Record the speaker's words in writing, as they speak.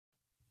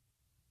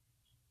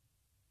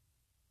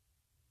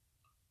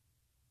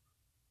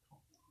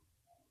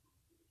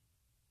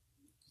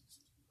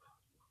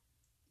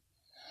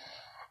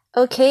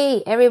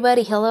Okay,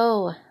 everybody,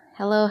 hello.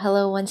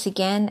 Hello once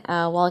again.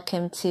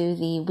 Welcome to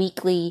the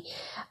weekly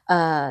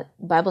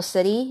Bible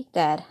study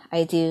that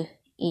I do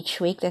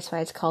each week. That's why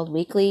it's called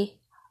weekly.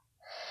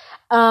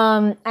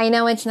 I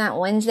know it's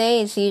not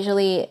Wednesday. It's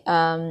usually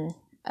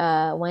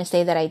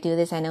Wednesday that I do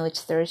this. I know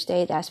it's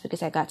Thursday. That's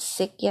because I got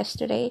sick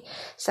yesterday,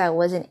 so I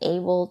wasn't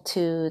able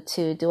to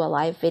do a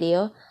live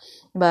video.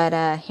 But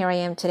here I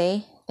am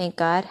today. Thank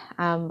God.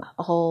 I'm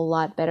a whole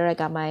lot better. I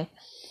got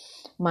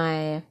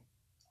my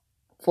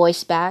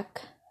voice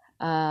back,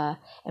 and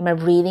my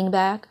breathing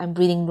back. I'm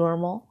breathing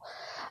normal.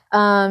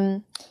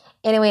 Um,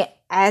 anyway,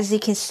 as you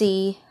can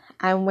see,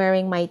 I'm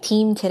wearing my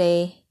team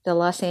today, the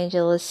Los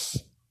Angeles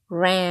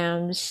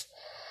Rams.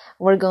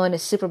 We're going to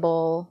Super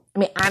Bowl. I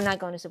mean, I'm not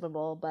going to Super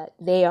Bowl, but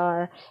they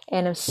are,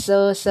 and I'm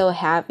so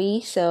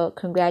happy. So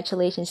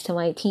congratulations to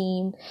my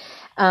team.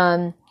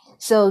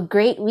 So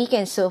great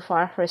weekend so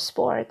far for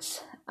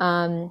sports.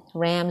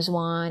 Rams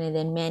won, and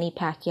then Manny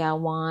Pacquiao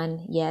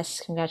won. Yes,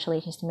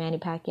 congratulations to Manny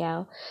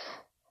Pacquiao.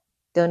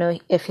 Don't know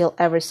if he'll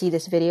ever see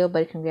this video,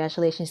 but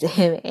congratulations to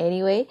him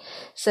anyway.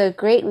 So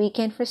great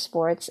weekend for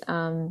sports.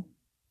 I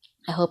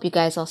hope you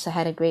guys also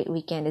had a great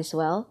weekend as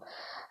well.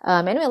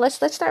 Anyway, let's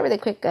start with a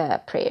quick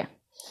prayer.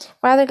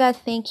 Father God,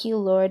 thank you,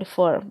 Lord,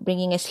 for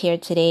bringing us here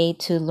today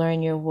to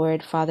learn your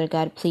word. Father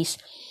God, please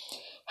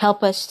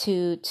help us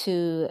to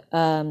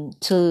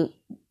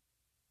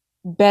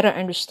better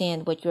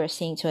understand what you are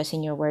saying to us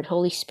in your word.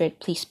 Holy Spirit,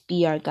 please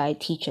be our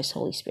guide. Teach us,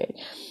 Holy Spirit.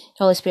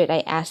 Holy Spirit, I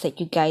ask that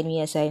you guide me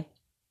as I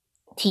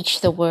teach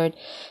the word.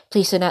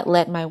 Please do not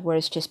let my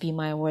words just be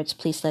my words.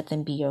 Please let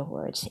them be your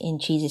words. In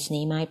Jesus'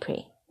 name I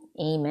pray.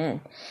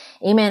 Amen.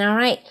 Amen. All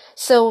right.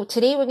 So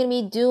today we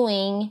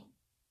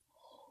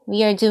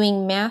are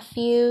doing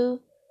Matthew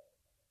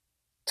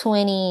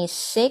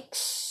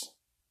 26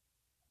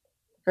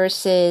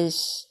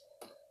 verses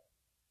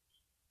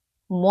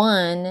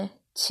 1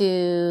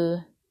 to,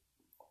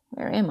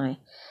 where am I?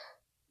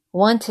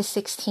 1 to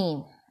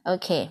 16.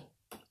 Okay.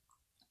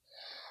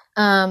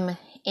 And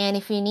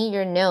if you need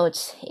your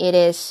notes, it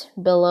is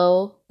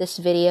below this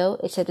video.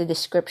 It's at the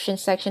description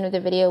section of the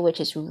video, which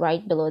is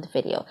right below the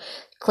video.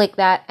 Click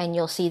that and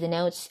you'll see the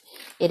notes.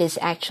 It is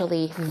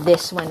actually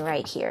this one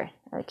right here.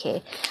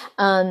 Okay.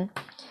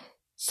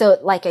 So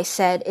like I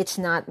said, it's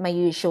not my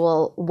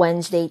usual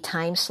Wednesday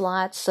time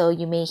slot. So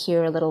you may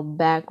hear a little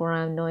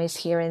background noise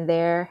here and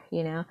there,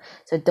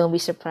 so don't be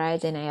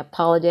surprised. And I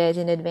apologize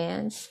in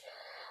advance,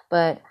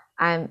 but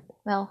I'm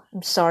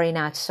sorry,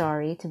 not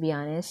sorry, to be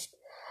honest.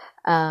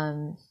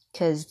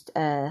 Cause,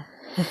 that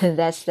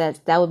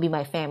would be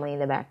my family in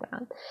the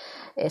background.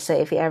 So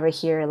if you ever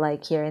hear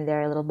like here and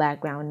there a little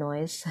background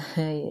noise,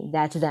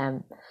 that's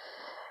them.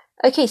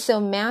 Okay.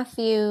 So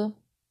Matthew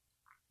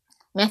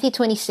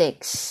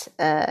 26,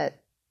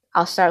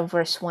 I'll start with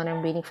verse 1.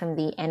 I'm reading from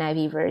the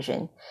NIV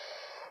version.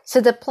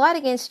 So the plot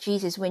against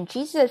Jesus. When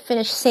Jesus had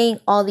finished saying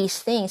all these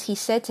things, he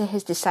said to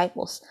his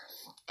disciples,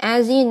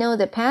 "As you know,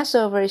 the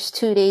Passover is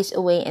 2 days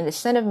away, and the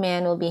Son of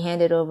Man will be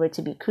handed over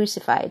to be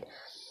crucified."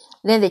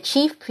 Then the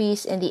chief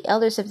priests and the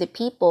elders of the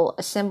people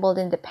assembled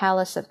in the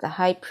palace of the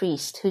high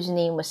priest, whose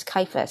name was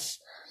Caiaphas,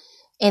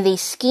 and they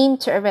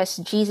schemed to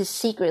arrest Jesus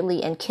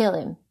secretly and kill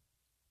him.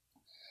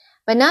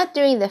 But not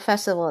during the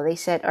festival, they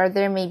said, or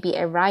there may be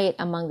a riot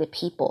among the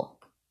people.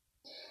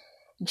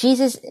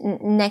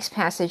 Next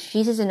passage,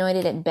 Jesus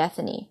anointed at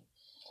Bethany.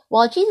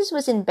 While Jesus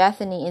was in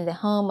Bethany in the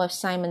home of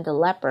Simon the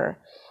leper,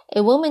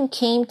 a woman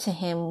came to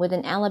him with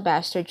an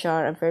alabaster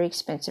jar of very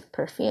expensive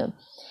perfume,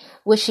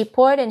 which she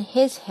poured on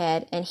his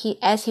head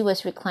as he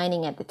was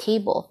reclining at the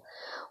table.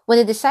 When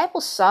the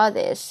disciples saw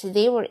this,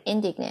 they were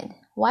indignant.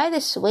 "Why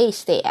this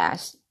waste?" they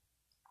asked.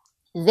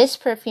 "This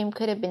perfume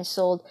could have been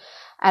sold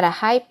at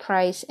a high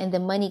price and the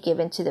money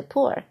given to the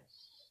poor."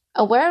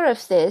 Aware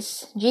of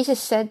this, Jesus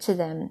said to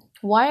them,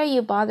 "Why are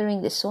you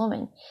bothering this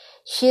woman?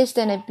 She has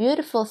done a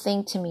beautiful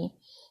thing to me.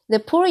 The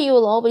poor you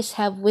will always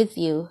have with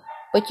you,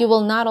 but you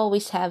will not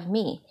always have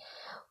me.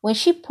 When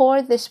she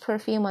poured this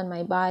perfume on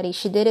my body,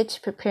 she did it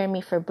to prepare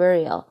me for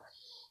burial.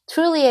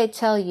 Truly I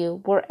tell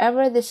you,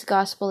 wherever this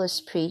gospel is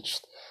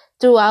preached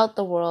throughout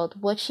the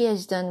world, what she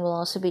has done will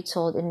also be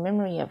told in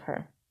memory of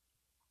her."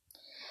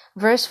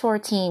 Verse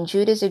 14,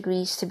 Judas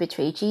agrees to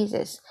betray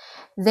Jesus.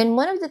 Then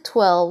one of the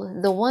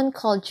 12, the one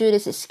called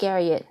Judas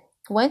Iscariot,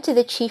 went to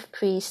the chief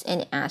priests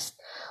and asked,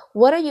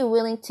 "What are you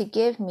willing to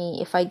give me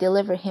if I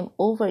deliver him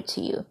over to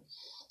you?"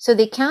 So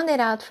they counted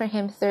out for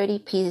him 30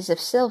 pieces of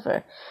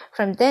silver.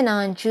 From then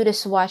on,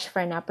 Judas watched for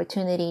an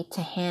opportunity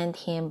to hand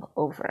him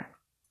over.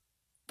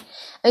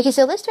 Okay,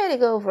 so let's try to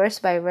go verse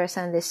by verse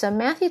on this. So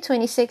Matthew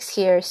 26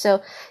 here.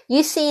 So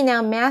you see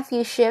now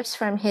Matthew shifts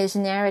from his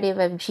narrative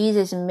of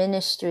Jesus'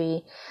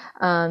 ministry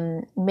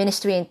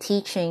and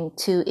teaching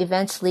to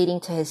events leading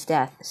to his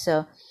death.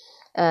 So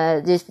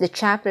the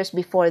chapters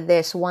before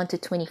this, 1 to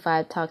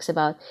 25, talks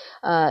about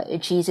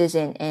Jesus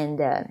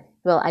and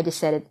I just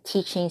said it,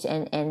 teachings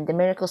and the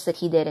miracles that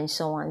he did and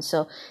so on.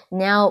 So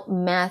now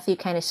Matthew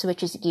kind of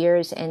switches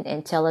gears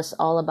and tell us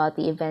all about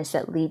the events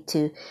that lead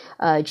to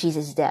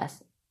Jesus'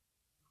 death.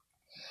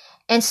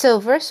 And so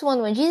verse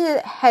 1, when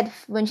Jesus had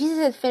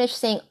finished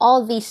saying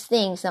all these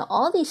things, now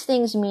all these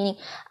things meaning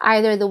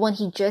either the one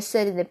he just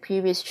said in the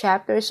previous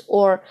chapters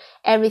or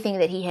everything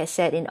that he has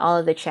said in all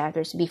of the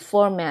chapters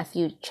before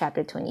Matthew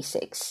chapter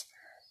 26.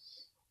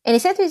 And he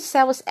said to his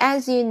disciples,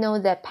 as you know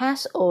that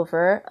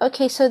Passover,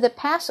 okay, so the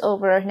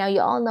Passover, now you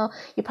all know,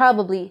 you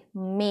probably,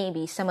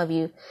 maybe some of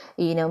you,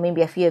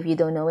 maybe a few of you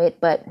don't know it,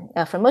 but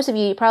for most of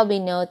you, you probably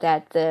know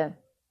that the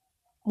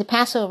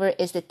Passover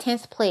is the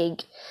 10th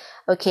plague,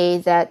 okay,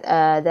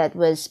 that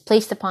was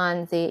placed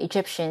upon the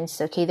Egyptians.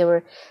 Okay, there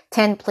were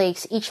 10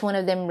 plagues, each one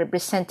of them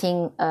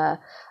representing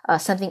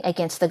something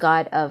against the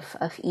god of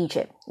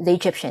Egypt, the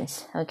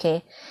Egyptians.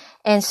 Okay,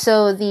 and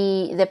so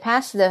the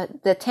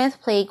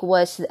 10th plague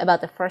was about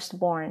the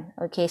firstborn.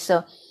 Okay,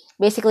 so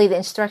basically the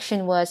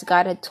instruction was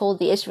God had told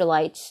the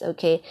Israelites.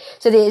 Okay,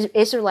 so the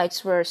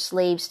Israelites were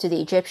slaves to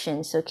the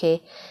Egyptians.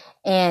 Okay.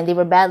 And they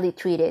were badly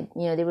treated.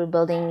 They were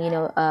building,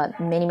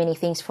 many, many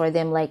things for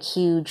them, like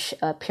huge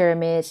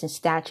pyramids and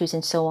statues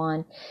and so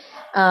on.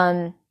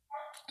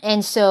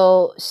 And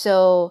so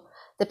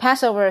the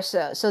Passover,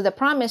 so the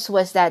promise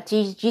was that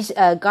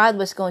God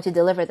was going to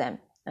deliver them.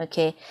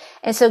 Okay.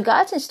 And so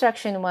God's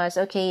instruction was,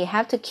 okay, you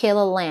have to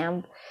kill a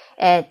lamb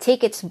and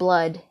take its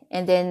blood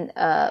and then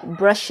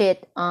brush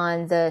it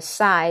on the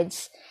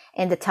sides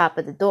and the top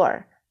of the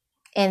door.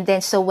 And then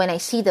so when I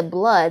see the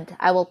blood,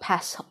 I will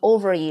pass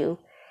over you.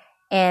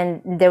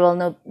 And there will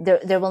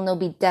no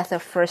be death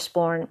of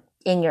firstborn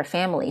in your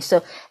family.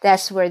 So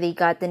that's where they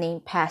got the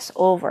name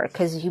Passover,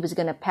 because he was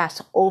going to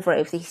pass over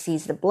if he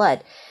sees the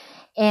blood.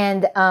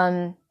 And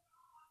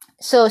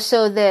so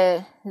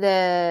that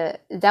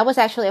was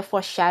actually a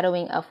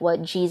foreshadowing of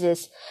what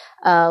Jesus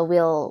has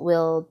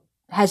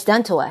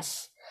done to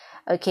us.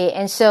 Okay,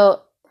 and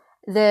so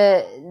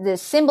the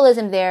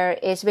symbolism there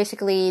is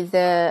basically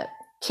the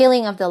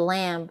killing of the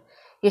lamb.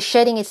 You're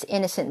shedding its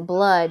innocent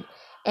blood.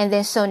 And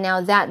then so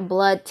now that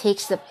blood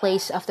takes the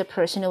place of the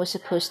person who was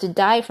supposed to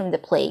die from the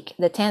plague,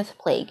 the 10th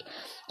plague.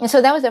 And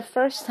so that was the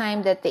first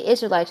time that the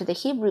Israelites, or the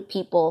Hebrew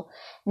people,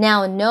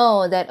 now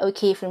know that,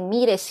 okay, for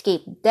me to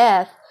escape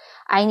death,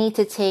 I need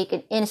to take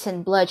an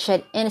innocent blood,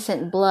 shed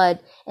innocent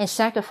blood, and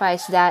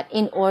sacrifice that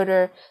in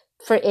order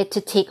for it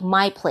to take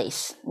my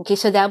place. Okay,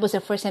 so that was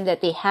the first time that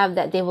they've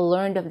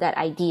learned of that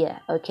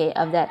idea, okay,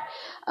 of that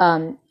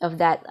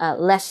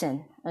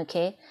lesson,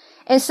 okay.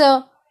 And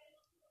so,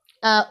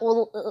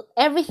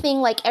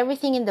 everything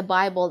in the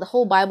Bible, the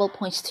whole Bible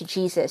points to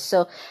Jesus.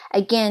 So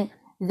again,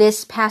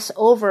 this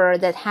Passover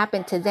that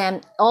happened to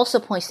them also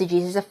points to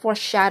Jesus, a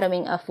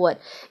foreshadowing of what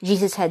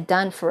Jesus had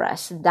done for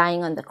us,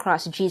 dying on the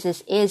cross.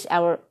 Jesus is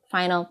our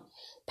final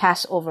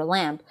Passover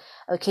lamb.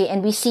 Okay,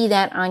 and we see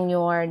that on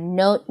your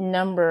note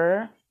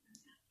number.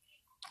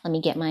 Let me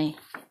get my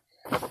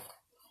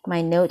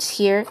notes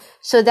here.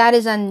 So that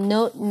is on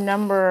note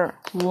number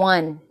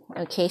 1.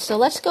 Okay, so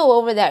let's go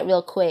over that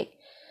real quick.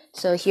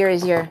 So here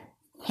is your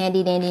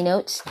handy dandy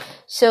notes.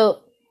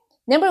 So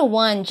number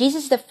 1,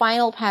 Jesus the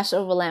final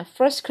Passover lamb.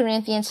 1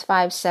 Corinthians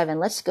 5:7.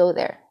 Let's go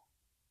there.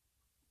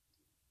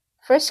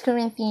 1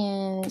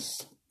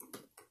 Corinthians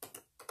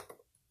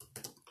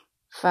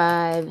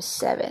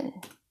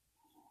 5:7.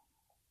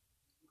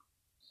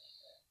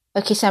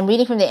 Okay, so I'm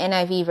reading from the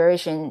NIV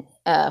version.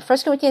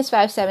 1 Corinthians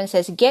 5:7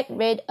 says, "Get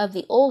rid of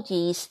the old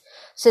yeast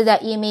so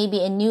that you may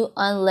be a new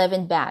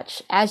unleavened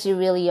batch, as you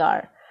really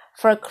are.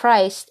 For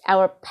Christ,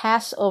 our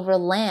Passover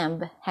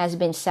lamb, has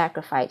been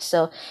sacrificed."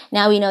 So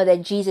now we know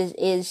that Jesus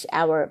is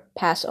our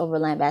Passover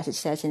lamb, as it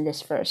says in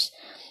this verse.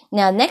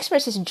 Now, next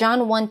verse is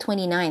John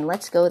 1:29.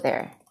 Let's go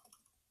there.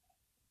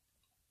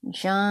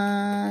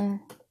 John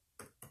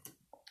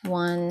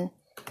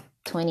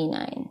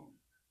 1:29.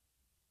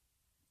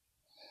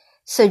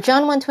 So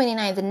John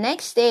 1:29, the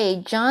next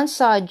day, John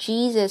saw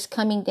Jesus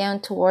coming down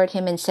toward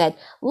him and said,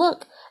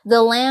 "Look,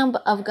 the Lamb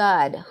of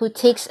God who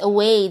takes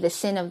away the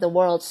sin of the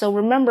world." So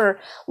remember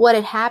what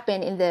had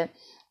happened in the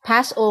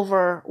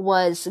Passover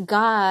was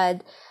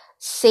God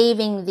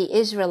saving the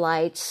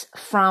Israelites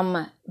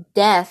from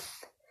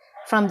death,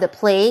 from the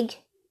plague.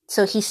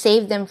 So he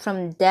saved them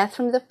from death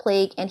from the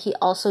plague, and he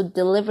also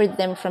delivered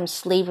them from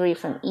slavery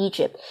from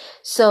Egypt.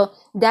 So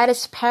that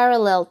is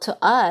parallel to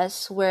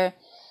us, where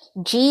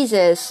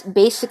Jesus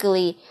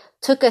basically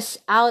took us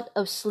out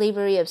of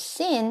slavery of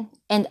sin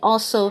and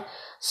also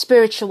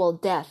spiritual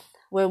death,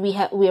 where we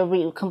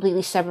are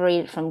completely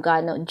separated from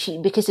God. No,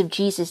 because of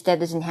Jesus, that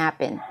doesn't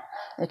happen.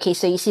 Okay,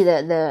 so you see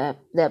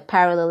the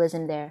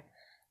parallelism there.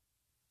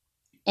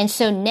 And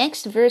so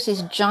next verse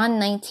is John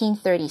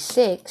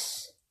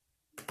 19:36.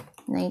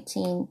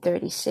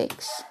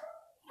 19:36.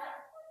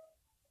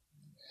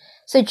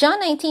 So John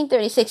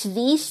 19:36,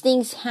 these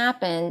things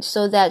happened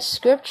so that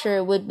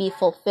scripture would be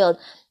fulfilled.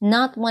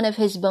 Not one of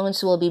his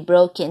bones will be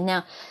broken.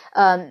 Now,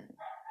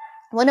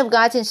 one of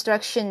God's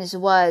instructions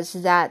was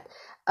that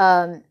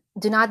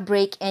do not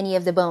break any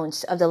of the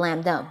bones of the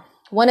lamb. No.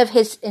 One of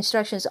his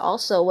instructions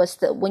also was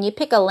that when you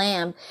pick a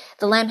lamb,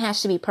 the lamb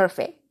has to be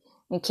perfect.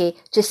 Okay,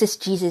 just as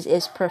Jesus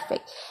is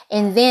perfect.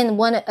 And then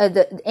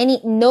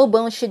no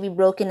bone should be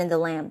broken in the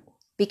lamb.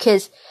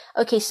 Because,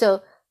 okay,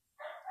 so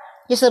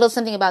just a little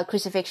something about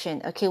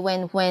crucifixion. Okay,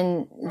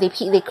 when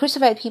they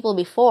crucified people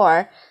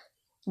before,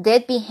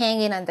 they'd be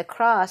hanging on the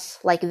cross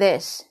like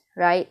this,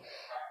 right?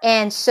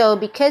 And so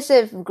because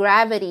of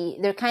gravity,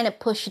 they're kind of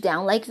pushed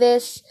down like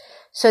this.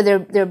 So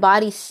their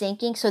body's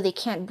sinking, so they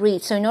can't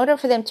breathe. So in order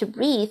for them to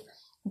breathe,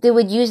 they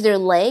would use their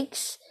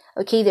legs,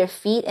 okay, their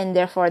feet and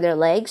therefore their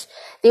legs.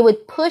 They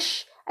would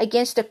push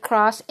against the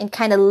cross and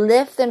kind of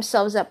lift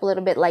themselves up a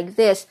little bit like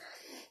this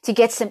to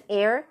get some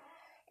air.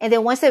 And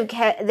then once they've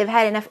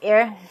had enough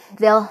air,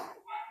 they'll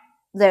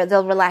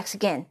relax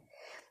again.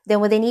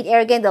 Then when they need air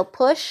again, they'll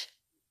push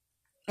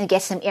and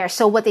get some air.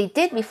 So what they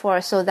did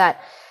before, so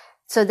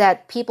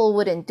that people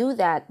wouldn't do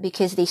that,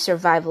 because they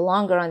survive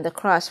longer on the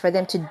cross, for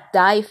them to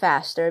die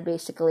faster,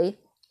 basically,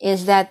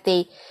 is that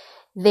they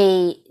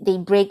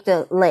break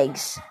the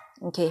legs.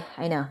 Okay,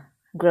 I know,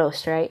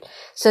 gross, right?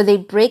 So they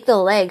break the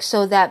legs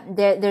so that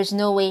there's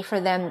no way for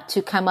them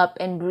to come up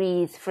and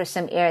breathe for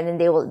some air, and then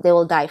they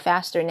will die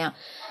faster. Now,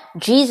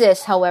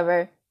 Jesus,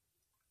 however,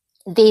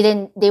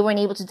 they weren't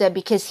able to do that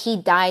because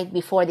he died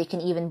before they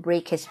can even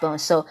break his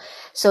bones. So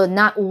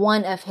not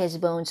one of his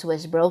bones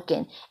was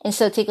broken. And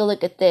so take a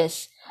look at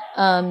this.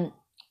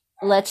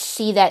 Let's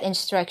see that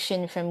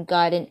instruction from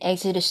God in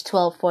Exodus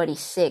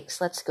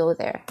 12:46. Let's go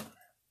there.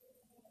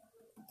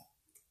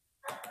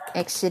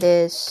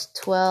 Exodus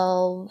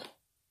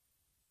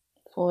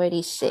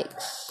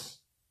 12:46.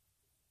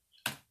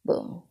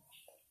 Boom.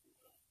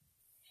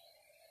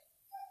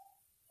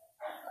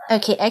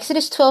 Okay,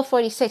 Exodus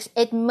 12:46.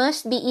 It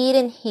must be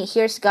eaten.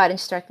 Here's God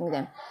instructing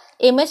them.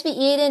 It must be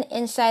eaten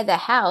inside the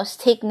house.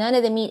 Take none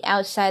of the meat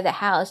outside the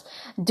house.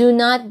 Do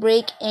not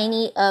break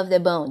any of the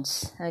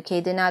bones.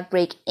 Okay, do not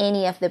break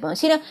any of the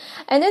bones. You know,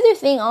 another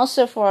thing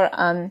also for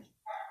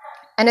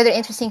another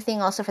interesting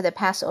thing also for the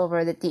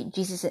Passover that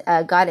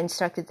God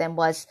instructed them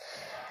was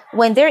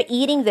when they're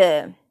eating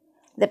the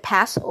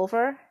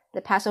Passover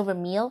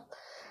meal.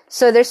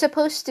 So they're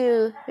supposed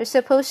to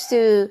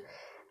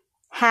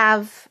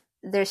have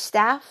their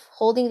staff,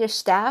 holding their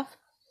staff,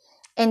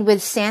 and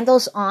with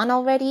sandals on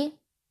already,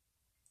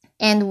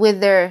 and with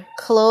their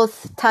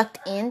clothes tucked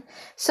in.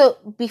 So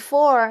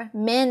before,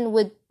 men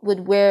would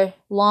wear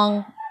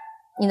long,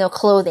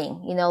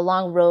 clothing,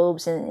 long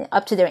robes and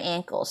up to their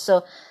ankles.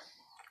 So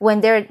when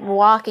they're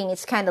walking,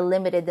 it's kind of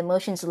limited. The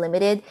motion's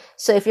limited.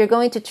 So if you're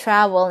going to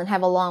travel and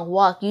have a long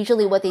walk,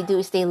 usually what they do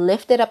is they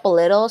lift it up a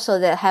little so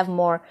they have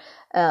more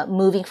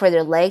moving for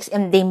their legs,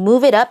 and they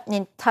move it up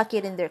and tuck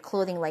it in their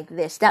clothing like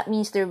this. That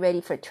means they're ready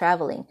for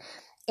traveling,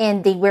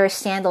 and they wear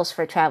sandals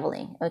for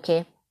traveling.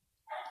 Okay.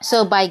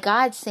 So by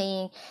God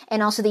saying,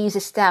 and also they use a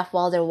staff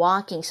while they're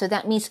walking. So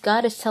that means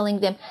God is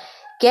telling them,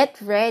 get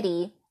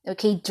ready.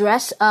 Okay.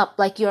 Dress up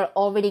like you're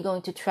already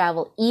going to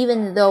travel,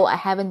 even though I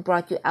haven't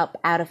brought you up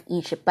out of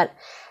Egypt, but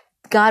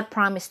God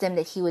promised them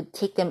that he would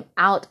take them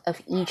out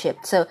of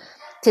Egypt. So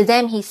to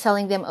them, he's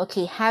telling them,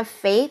 okay, have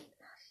faith.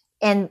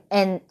 And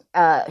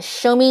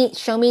show me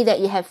that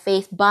you have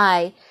faith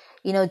by,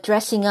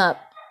 dressing up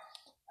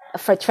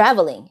for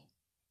traveling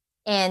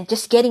and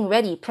just getting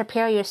ready.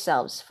 Prepare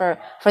yourselves for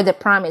the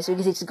promise,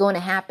 because it's going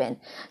to happen.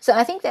 So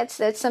I think that's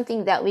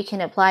something that we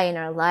can apply in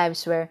our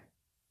lives, where,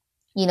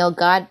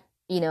 God,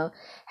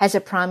 has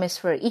a promise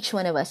for each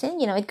one of us.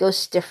 And, it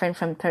goes different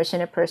from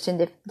person to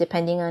person,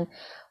 depending on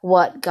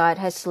what God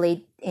has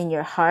laid in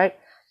your heart.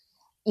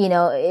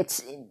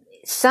 It's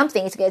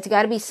something. It's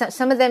got to be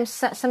some of them.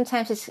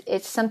 Sometimes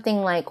it's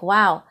something like,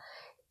 wow,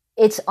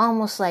 it's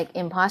almost like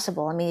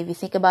impossible. I mean, if you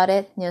think about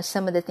it,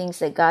 some of the things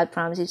that God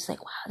promised, it's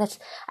like, wow,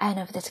 I don't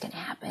know if that's going to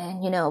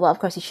happen. Well, of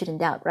course you shouldn't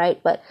doubt, right?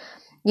 But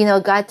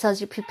God tells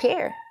you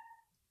prepare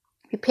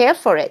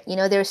for it.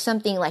 There's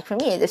something, like for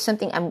me, there's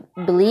something I'm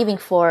believing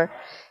for,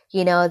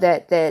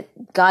 that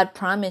God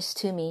promised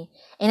to me,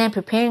 and I'm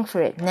preparing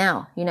for it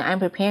now. I'm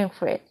preparing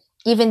for it,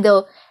 even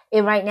though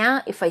right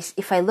now,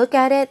 if I look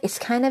at it, it's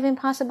kind of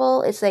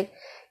impossible. It's like,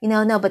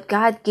 no, but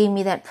God gave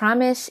me that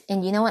promise,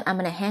 and you know what? I'm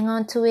going to hang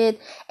on to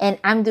it, and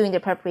I'm doing the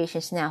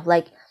preparations now.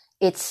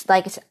 It's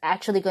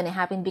actually going to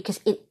happen, because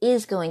it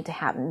is going to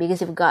happen.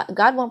 Because if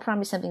God won't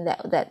promise something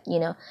that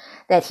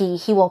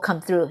he won't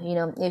come through.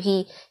 If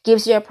he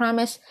gives you a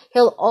promise,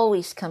 he'll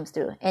always come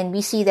through. And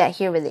we see that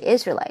here with the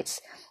Israelites.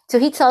 So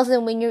he tells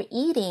them, when you're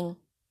eating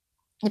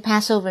the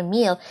Passover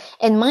meal,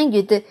 and mind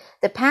you,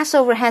 the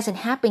Passover hasn't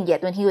happened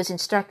yet when he was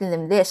instructing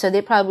them this. So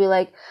they're probably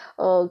like,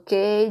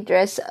 okay,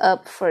 dress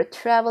up for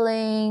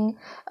traveling,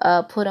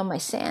 put on my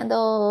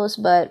sandals,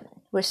 but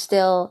we're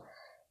still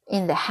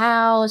in the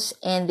house,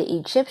 and the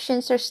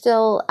Egyptians are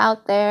still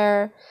out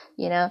there,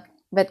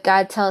 but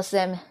God tells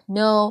them,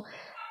 no,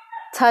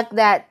 tuck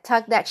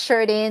that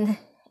shirt in,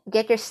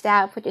 get your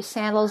staff, put your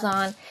sandals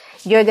on.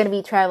 You're going to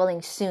be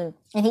traveling soon.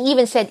 And he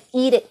even said,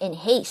 eat it in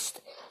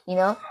haste.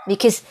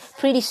 Because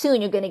pretty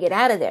soon you're going to get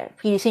out of there.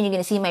 Pretty soon you're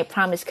going to see my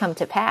promise come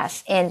to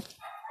pass. And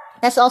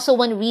that's also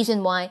one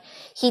reason why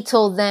he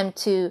told them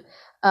to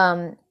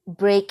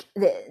break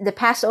the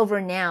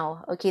Passover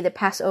now. Okay, the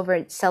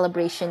Passover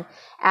celebration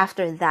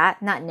after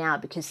that, not now,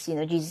 because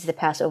Jesus is the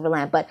Passover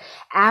lamb, but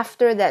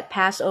after that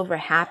Passover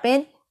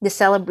happened, the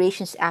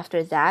celebrations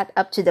after that,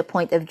 up to the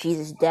point of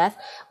Jesus' death,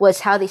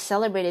 was how they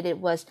celebrated it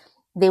was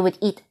they would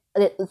eat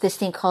this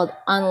thing called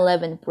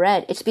unleavened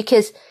bread. It's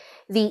because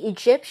the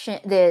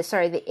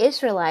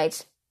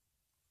Israelites,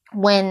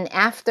 when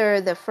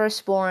after the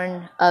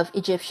firstborn of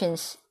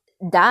Egyptians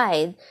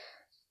died,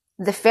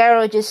 the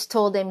Pharaoh just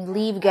told them,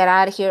 leave, get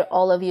out of here,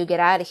 all of you get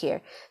out of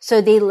here.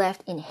 So they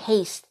left in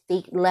haste.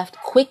 They left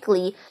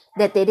quickly,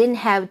 that they didn't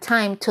have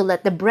time to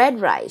let the bread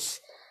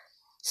rise.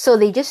 So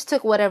they just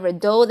took whatever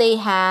dough they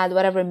had,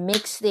 whatever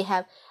mix they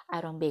have.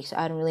 I don't bake, so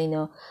I don't really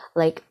know,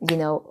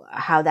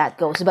 how that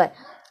goes. But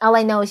all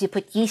I know is you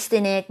put yeast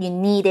in it, you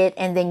knead it,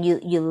 and then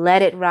you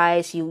let it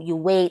rise, you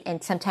wait,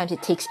 and sometimes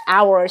it takes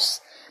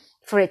hours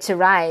for it to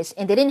rise.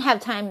 And they didn't have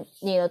time,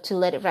 to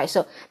let it rise.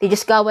 So they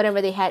just got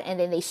whatever they had, and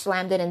then they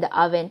slammed it in the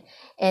oven,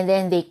 and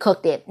then they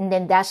cooked it. And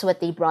then that's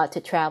what they brought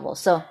to travel.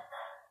 So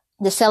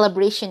the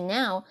celebration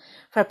now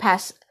for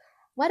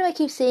why do I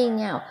keep saying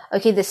now?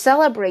 Okay, the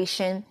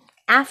celebration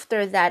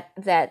after that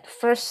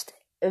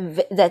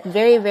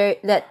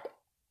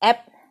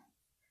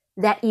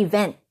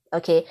event,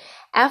 okay,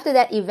 after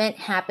that event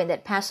happened,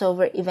 that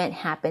Passover event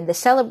happened, the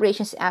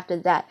celebrations after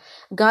that,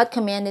 God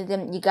commanded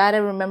them, you got to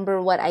remember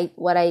what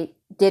I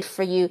did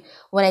for you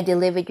when I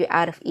delivered you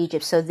out of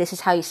Egypt. So this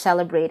is how you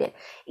celebrate it.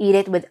 Eat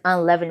it with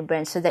unleavened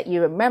bread, so that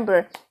you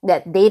remember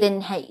that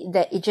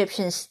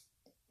the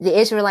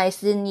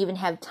Israelites didn't even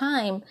have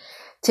time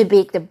to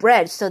bake the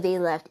bread, so they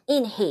left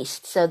in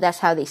haste. So that's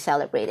how they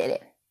celebrated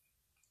it.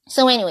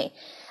 So anyway,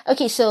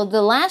 okay, so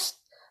the last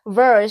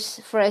verse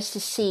for us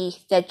to see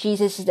that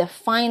Jesus is the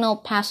final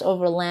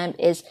Passover lamb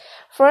is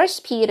 1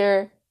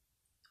 Peter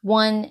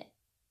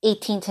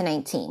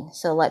 1:18-19.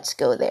 So let's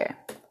go there.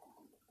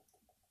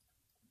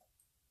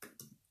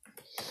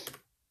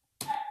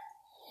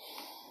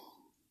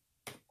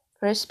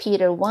 First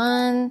Peter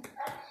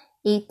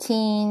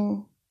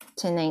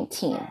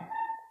 1:18-19.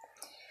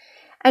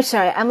 I'm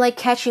sorry, I'm like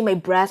catching my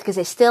breath because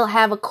I still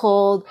have a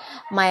cold.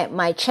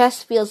 My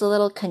chest feels a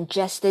little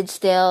congested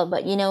still,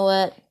 but you know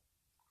what?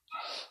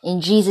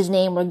 In Jesus'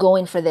 name, we're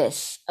going for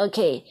this.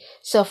 Okay,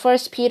 so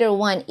 1 Peter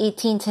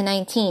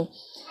 1:18-19.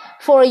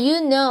 For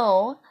you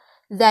know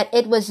that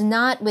it was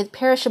not with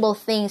perishable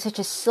things such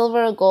as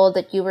silver or gold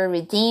that you were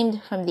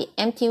redeemed from the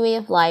empty way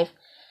of life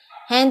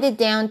handed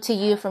down to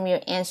you from your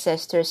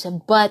ancestors,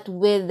 but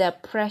with the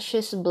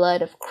precious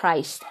blood of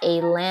Christ, a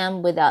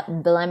lamb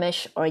without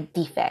blemish or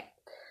defect.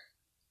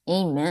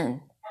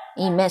 Amen.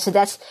 Amen. So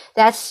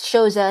that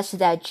shows us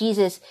that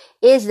Jesus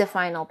is the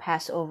final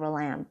Passover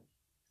lamb.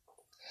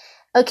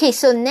 Okay,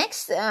 so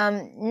next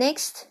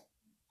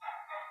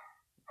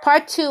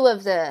part 2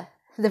 of the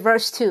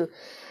verse 2.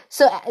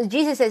 So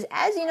Jesus says,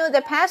 as you know,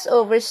 the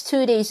Passover is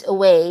 2 days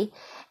away,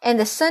 and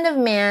the Son of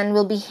Man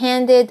will be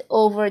handed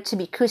over to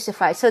be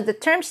crucified. So the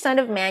term Son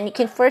of Man, you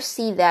can first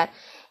see that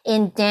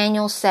in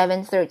Daniel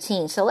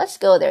 7:13. So let's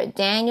go there.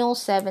 Daniel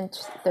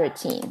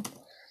 7:13.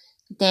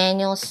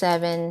 Daniel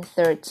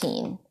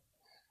 7:13.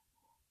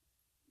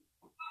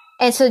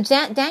 And so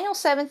Daniel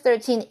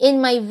 7:13,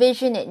 in my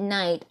vision at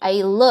night,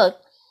 I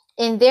looked,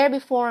 and there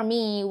before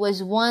me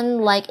was one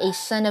like a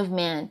son of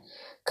man,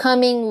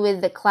 coming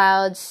with the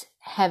clouds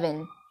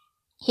heaven.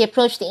 He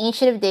approached the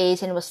Ancient of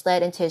Days and was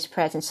led into his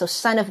presence. So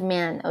Son of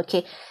Man,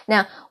 okay.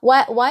 Now,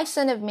 why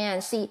Son of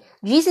Man? See,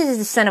 Jesus is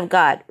the Son of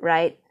God,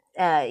 right?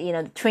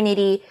 The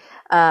Trinity,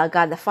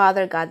 God the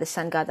Father, God the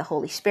Son, God the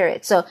Holy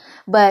Spirit. So,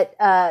 but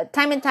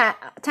time and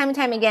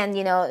time again,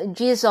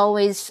 Jesus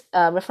always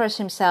refers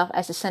to himself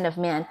as the Son of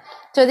Man.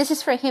 So this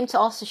is for him to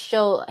also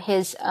show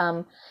his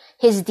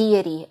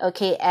deity,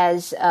 okay,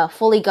 as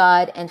fully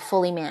God and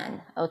fully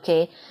man,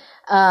 okay.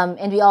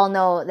 And we all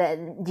know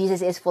that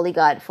Jesus is fully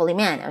God, fully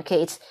man,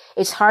 okay.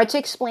 It's hard to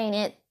explain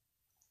it,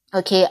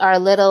 okay. Our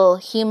little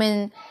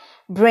human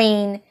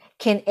brain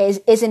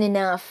isn't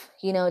enough,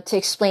 to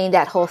explain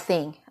that whole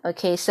thing,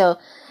 okay. So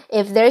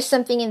if there's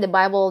something in the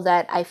Bible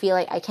that I feel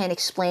like I can't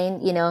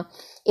explain,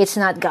 it's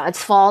not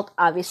God's fault,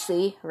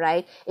 obviously,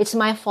 right? It's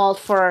my fault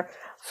for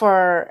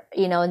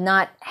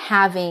not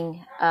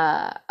having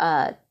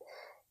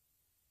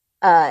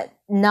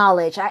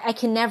knowledge. I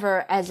can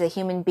never, as a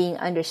human being,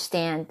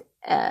 understand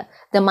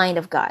the mind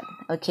of God,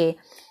 okay?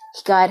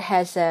 God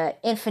has an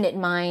infinite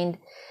mind,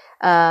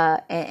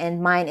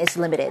 and mine is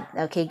limited,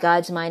 okay?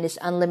 God's mind is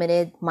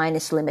unlimited, mine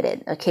is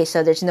limited, okay?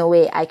 So there's no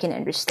way I can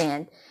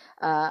understand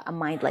a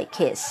mind like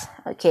his,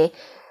 okay?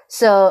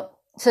 So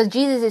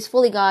Jesus is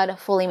fully God,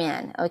 fully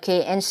man,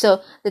 okay? And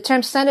so the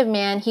term Son of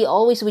Man, he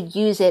always would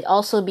use it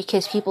also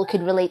because people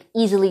could relate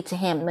easily to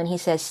him when he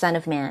says Son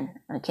of Man,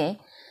 okay?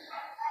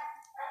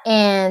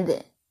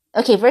 And,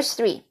 okay, verse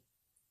 3.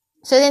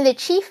 So then the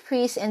chief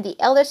priests and the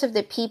elders of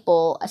the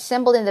people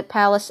assembled in the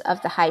palace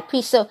of the high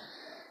priest. So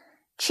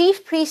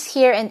chief priests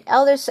here and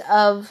elders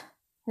of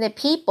the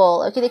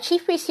people, okay, the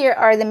chief priests here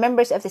are the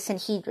members of the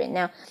Sanhedrin.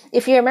 Now,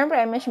 if you remember,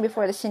 I mentioned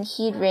before, the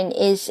Sanhedrin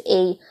is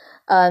a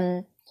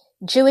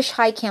Jewish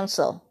high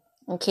council,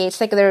 okay?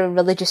 It's like their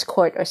religious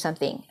court or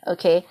something,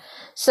 okay?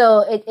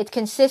 So it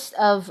consists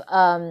of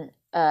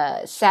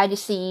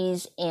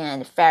Sadducees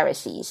and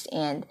Pharisees,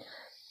 and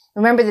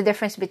remember the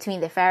difference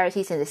between the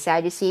Pharisees and the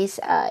Sadducees.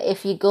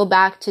 If you go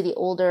back to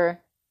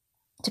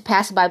to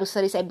past Bible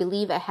studies, I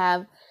believe I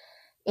have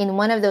in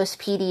one of those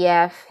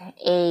PDF,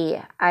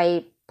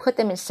 I put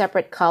them in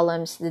separate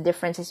columns, the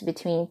differences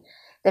between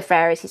the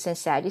Pharisees and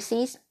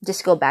Sadducees.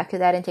 Just go back to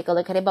that and take a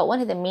look at it. But one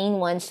of the main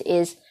ones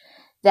is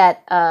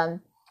that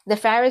the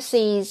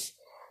Pharisees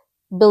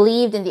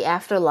believed in the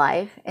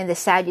afterlife and the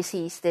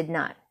Sadducees did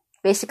not.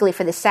 Basically,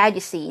 for the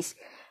Sadducees,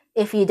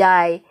 if you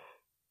die,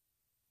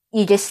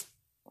 you just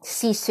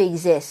cease to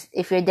exist.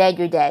 If you're dead,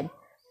 you're dead.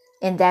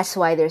 And that's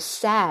why they're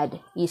sad,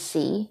 you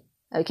see.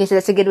 Okay, so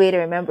that's a good way to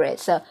remember it.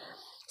 So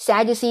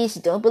Sadducees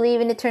don't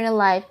believe in eternal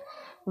life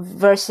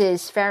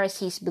versus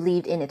Pharisees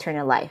believed in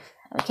eternal life.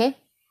 Okay?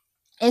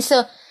 And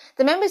so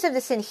the members of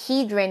the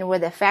Sanhedrin were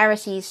the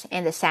Pharisees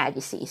and the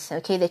Sadducees.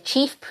 Okay, the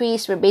chief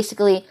priests were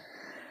basically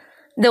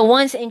the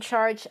ones in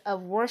charge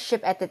of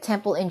worship at the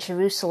temple in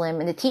Jerusalem,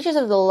 and the teachers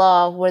of the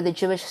law were the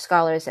Jewish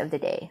scholars of the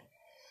day.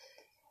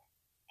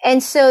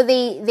 And so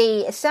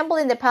they assembled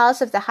in the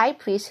palace of the high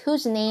priest,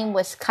 whose name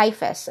was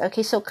Caiaphas.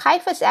 Okay, so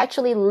Caiaphas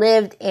actually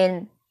lived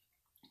in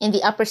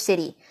the upper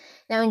city.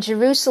 Now in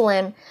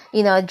Jerusalem,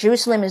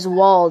 Jerusalem is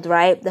walled,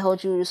 right? The whole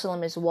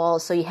Jerusalem is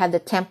walled. So you have the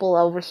temple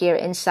over here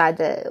inside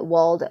the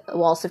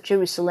walls of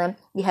Jerusalem.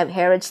 You have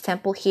Herod's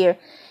temple here.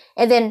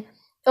 And then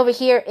over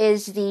here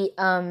is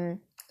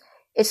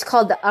it's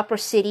called the upper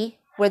city,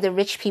 where the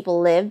rich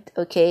people lived.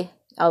 Okay,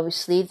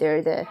 obviously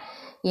they're the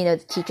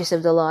teachers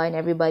of the law and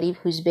everybody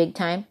who's big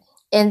time.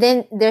 And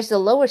then there's the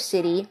lower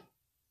city,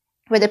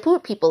 where the poor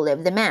people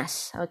live, the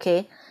mass.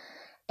 Okay,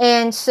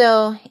 and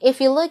so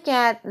if you look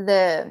at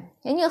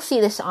and you'll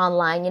see this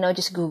online,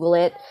 just Google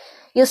it.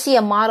 You'll see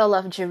a model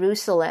of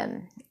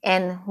Jerusalem,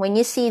 and when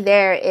you see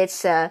there,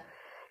 it's the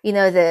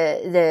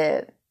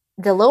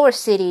lower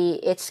city.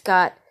 It's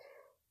got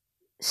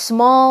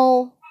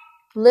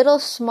little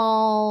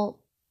small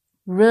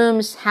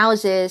rooms,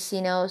 houses,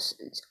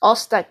 all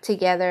stuck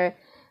together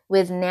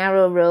with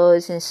narrow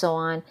roads and so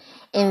on.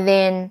 And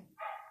then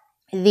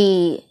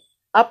the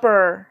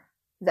upper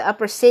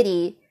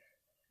city,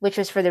 which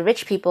was for the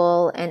rich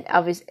people and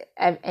obviously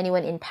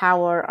anyone in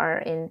power, or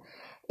in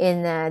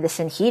the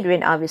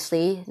Sanhedrin,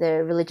 obviously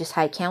the religious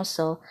high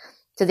council.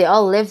 So they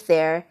all lived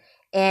there.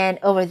 And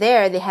over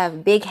there, they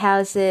have big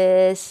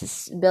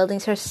houses,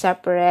 buildings are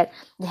separate.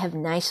 They have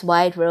nice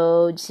wide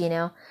roads,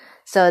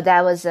 So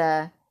that was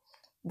the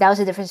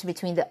difference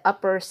between the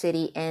upper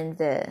city and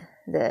the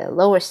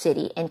lower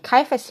city. And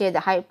Caiaphas here,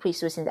 the high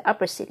priest, was in the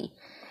upper city.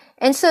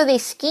 And so they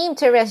schemed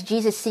to arrest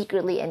Jesus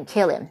secretly and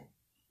kill him.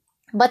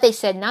 But they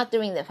said, not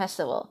during the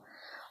festival,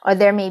 or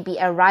there may be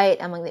a riot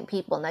among the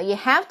people. Now you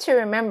have to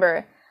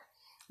remember,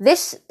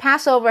 this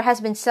Passover has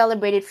been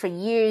celebrated for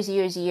years,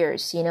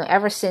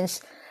 ever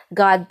since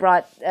God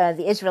brought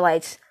the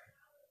Israelites,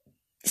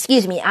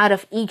 out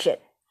of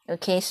Egypt.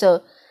 Okay,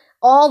 so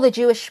all the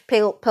Jewish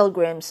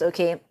pilgrims,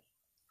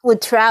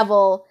 would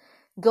travel,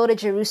 go to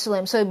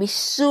Jerusalem. So it'd be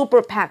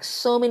super packed,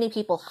 so many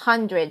people,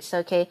 hundreds,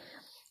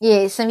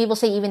 Yeah, some people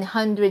say even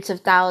hundreds of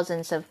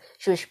thousands of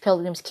Jewish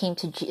pilgrims came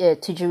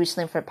to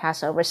Jerusalem for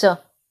Passover. So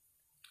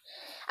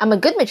a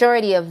good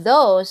majority of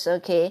those,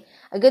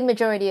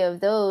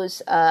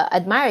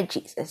 admired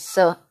Jesus.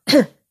 So,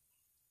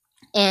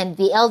 and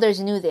the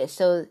elders knew this.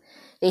 So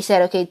they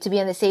said, okay, to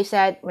be on the safe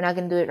side, we're not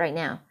going to do it right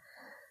now.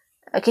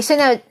 Okay, so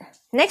now,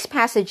 next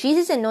passage,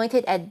 Jesus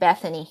anointed at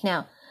Bethany.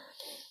 Now,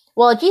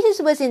 while Jesus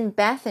was in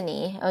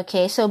Bethany,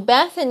 so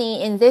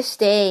Bethany in this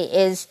day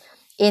is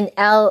in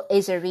El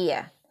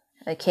Azariah,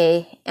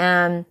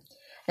 not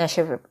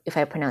sure if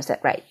I pronounced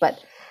that right,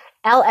 but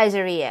El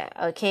Azariah,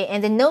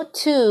 and the note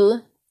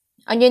 2,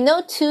 on your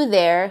note 2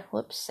 there,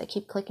 whoops, I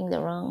keep clicking the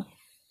wrong,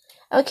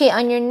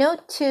 on your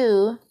note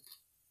 2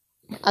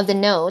 of the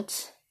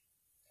notes,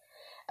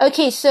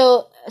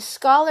 so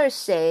scholars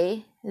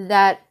say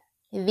that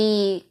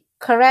the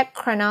correct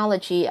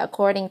chronology,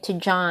 according to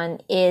John,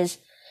 is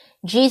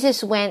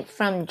Jesus went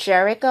from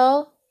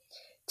Jericho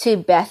to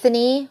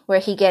Bethany, where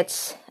he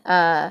gets,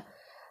 the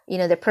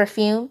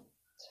perfume,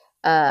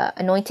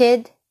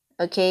 anointed.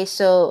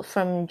 So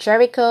from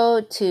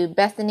Jericho to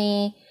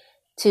Bethany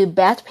to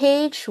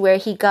Bethpage, where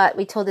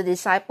we told the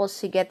disciples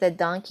to get the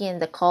donkey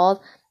and the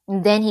colt,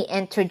 and then he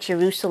entered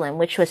Jerusalem,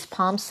 which was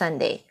Palm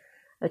Sunday.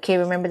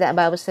 Remember that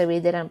Bible study we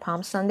did on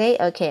Palm Sunday?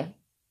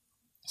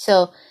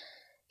 So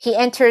he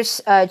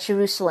enters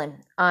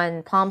Jerusalem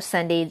on Palm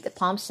Sunday. The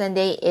Palm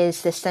Sunday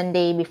is the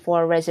Sunday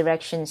before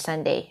Resurrection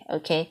Sunday.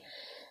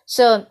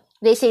 So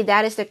they say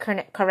that is the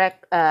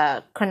correct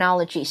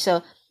chronology.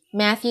 So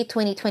Matthew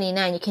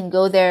 20:29, you can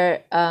go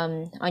there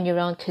on your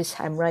own because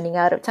I'm running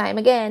out of time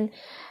again.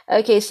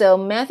 So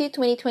Matthew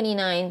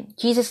 20:29,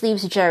 Jesus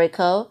leaves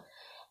Jericho.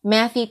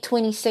 Matthew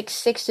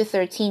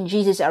 26:6-13,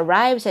 Jesus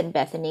arrives at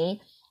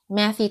Bethany.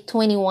 Matthew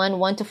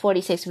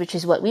 21:1-46, which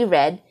is what we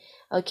read.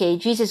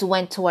 Jesus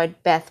went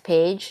toward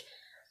Bethpage,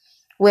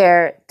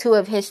 where two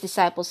of his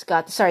disciples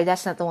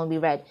that's not the one we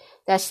read.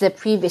 That's the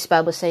previous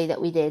Bible study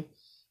that we did,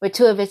 where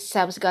two of his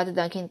disciples got the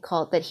donkey and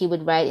colt that he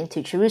would ride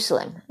into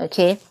Jerusalem.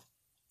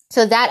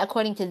 So that,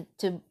 according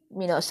to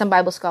some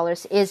Bible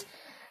scholars, is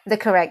the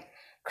correct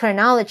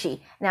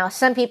chronology. Now,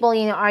 some people,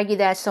 argue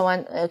that, so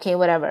on, okay,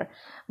 whatever.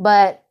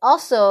 But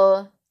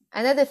also,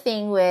 another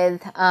thing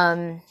with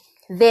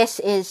this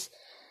is,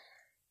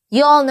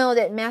 you all know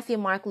that Matthew,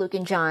 Mark, Luke,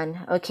 and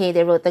John, okay,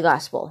 they wrote the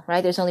gospel,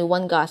 right? There's only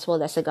one gospel,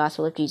 that's the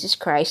gospel of Jesus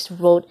Christ,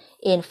 wrote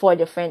in 4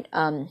 different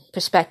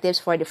perspectives,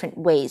 4 different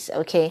ways,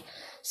 okay?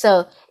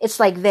 So it's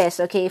like this,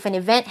 okay? If an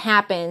event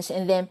happens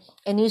and then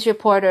a news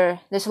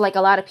reporter, there's like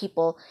a lot of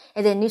people,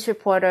 and then a news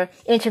reporter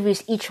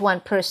interviews each one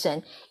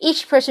person.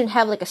 Each person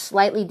have like a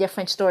slightly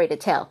different story to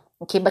tell,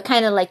 okay? But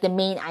kind of like the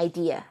main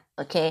idea,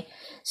 okay?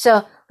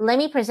 So let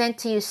me present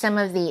to you some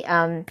of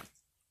the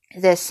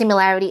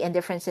similarity and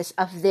differences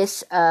of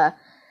this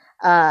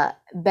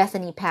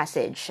Bethany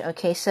passage.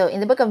 Okay, so in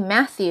the book of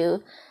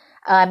Matthew,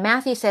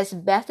 Matthew says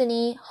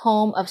Bethany,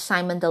 home of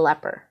Simon the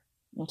leper.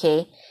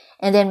 Okay,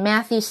 and then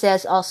Matthew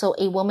says also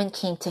a woman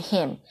came to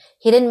him.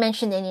 He didn't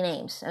mention any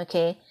names.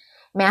 Okay,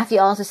 Matthew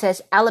also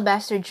says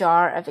alabaster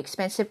jar of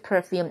expensive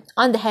perfume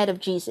on the head of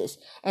Jesus,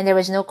 and there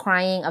was no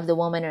crying of the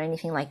woman or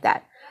anything like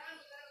that.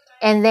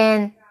 And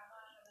then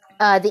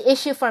the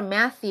issue for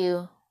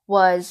Matthew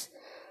was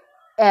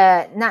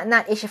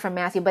not issue from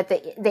Matthew, but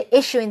the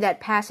issue in that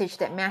passage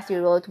that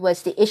Matthew wrote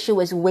was the issue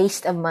was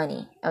waste of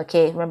money.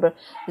 Okay, remember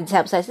the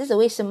disciples says this is a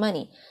waste of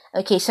money.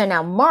 Okay, so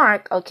now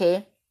Mark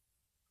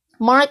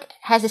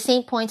has the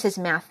same points as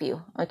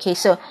Matthew. Okay,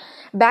 so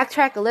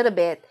backtrack a little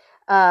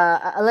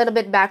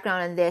bit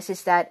background on this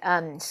is that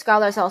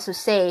scholars also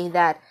say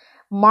that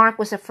Mark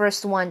was the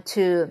first one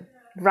to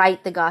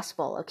write the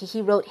gospel. Okay,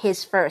 he wrote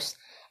his first,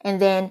 and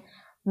then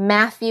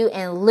Matthew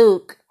and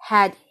Luke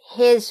had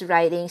his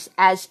writings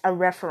as a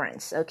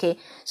reference. Okay,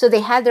 so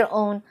they had their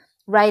own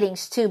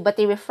writings too, but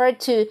they referred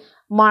to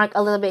Mark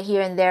a little bit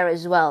here and there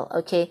as well.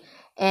 Okay,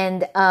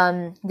 and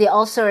they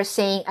also are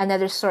saying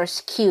another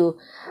source Q,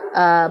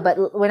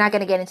 but we're not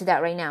going to get into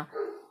that right now.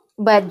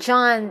 But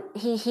John,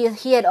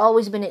 he had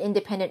always been an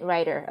independent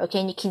writer. Okay,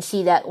 and you can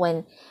see that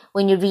when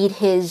you read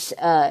his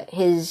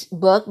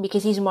book,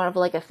 because he's more of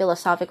like a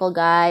philosophical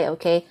guy.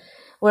 Okay,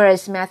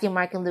 whereas Matthew,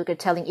 Mark, and Luke are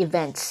telling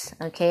events.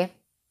 Okay,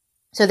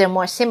 so they're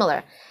more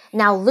similar.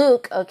 Now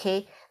Luke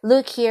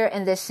here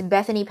in this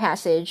Bethany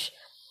passage,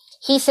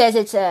 he says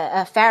it's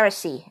a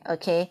Pharisee,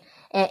 okay,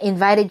 and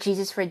invited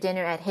Jesus for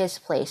dinner at his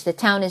place. The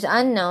town is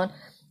unknown.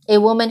 A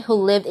woman who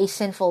lived a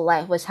sinful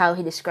life was how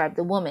he described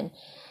the woman.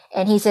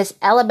 And he says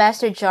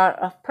alabaster jar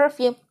of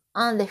perfume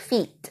on the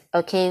feet,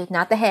 okay,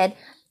 not the head,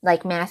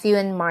 like Matthew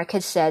and Mark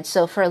had said.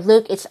 So for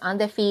Luke, it's on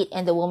the feet,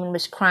 and the woman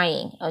was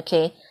crying,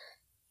 okay.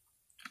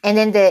 And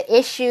then the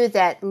issue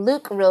that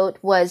Luke wrote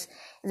was,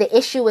 the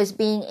issue was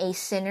being a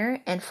sinner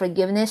and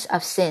forgiveness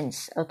of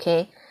sins,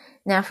 okay?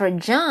 Now for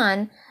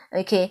John,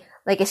 okay,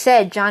 like I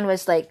said, John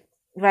was like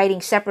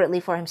writing separately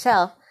for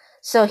himself.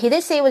 So he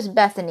did say it was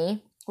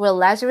Bethany, where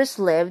Lazarus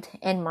lived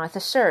and Martha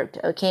served,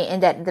 okay?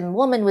 And that the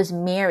woman was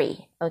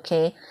Mary,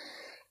 okay?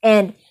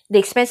 And the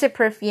expensive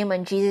perfume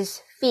on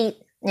Jesus' feet,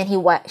 and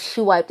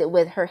she wiped it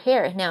with her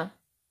hair. Now,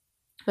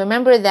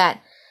 remember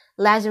that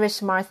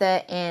Lazarus,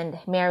 Martha, and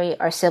Mary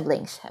are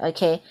siblings,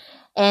 okay?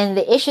 And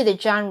the issue that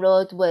John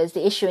wrote was,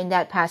 the issue in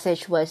that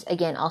passage was,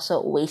 again,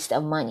 also a waste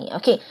of money.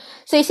 Okay,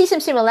 so you see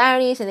some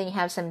similarities, and then you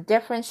have some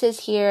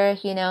differences here,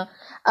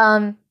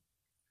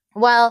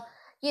 While,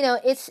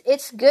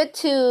 it's good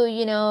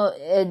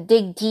to,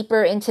 dig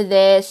deeper into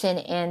this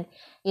and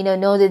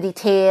know the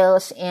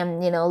details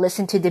and,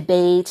 listen to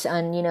debates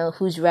on,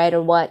 who's right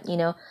or what,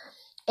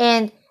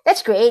 and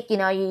that's great.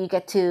 You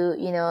get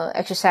to,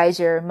 exercise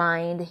your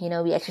mind,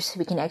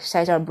 we can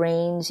exercise our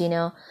brains,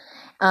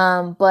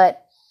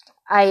 but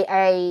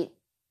I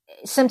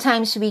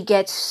sometimes we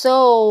get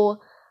so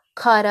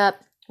caught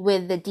up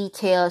with the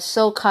details,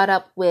 so caught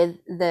up with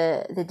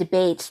the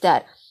debates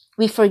that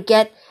we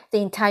forget the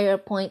entire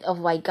point of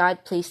why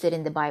God placed it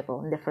in the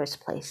Bible in the first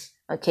place.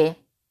 Okay.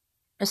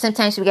 And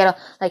sometimes we get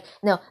like,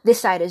 no, this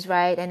side is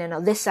right, and no,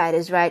 this side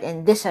is right,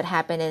 and this had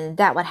happened, and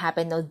that what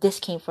happened. No, this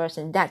came first,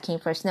 and that came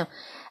first. No,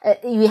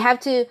 we have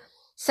to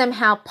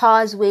somehow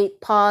pause.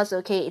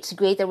 Okay, it's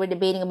great that we're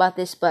debating about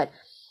this, but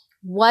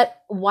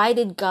why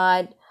did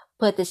God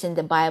put this in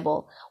the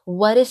Bible?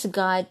 What is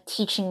God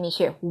teaching me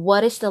here?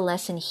 What is the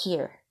lesson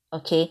here?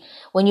 Okay,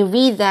 when you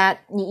read that,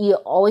 you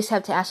always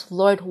have to ask,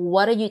 Lord,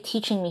 what are you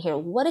teaching me here?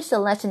 What is the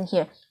lesson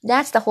here?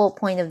 That's the whole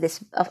point of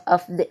this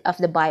of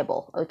the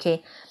Bible.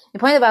 Okay, the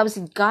point of the Bible is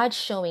God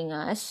showing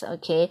us,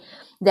 okay,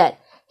 that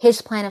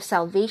His plan of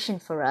salvation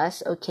for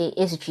us, okay,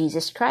 is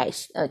Jesus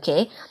Christ.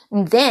 Okay,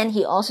 and then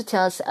He also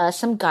tells us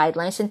some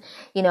guidelines and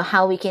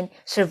how we can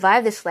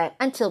survive this life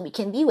until we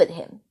can be with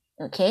Him.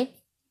 Okay.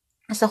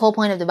 That's the whole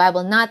point of the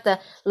Bible, not the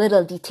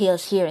little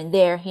details here and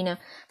there,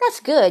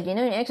 That's good,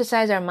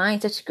 exercise our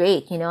minds, that's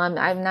great,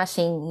 I'm not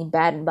saying anything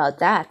bad about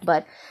that,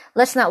 but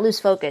let's not lose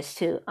focus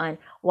too on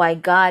why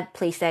God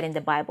placed that in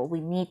the Bible.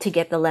 We need to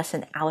get the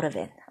lesson out of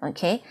it,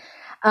 okay?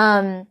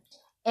 And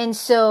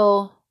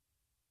so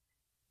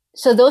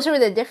those are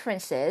the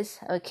differences,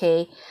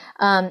 okay?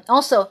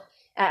 Also,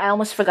 I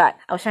almost forgot.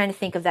 I was trying to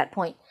think of that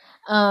point.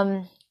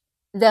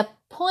 the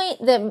point,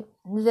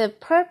 the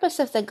purpose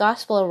of the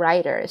gospel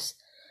writers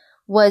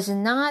was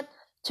not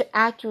to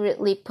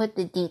accurately put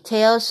the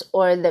details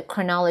or the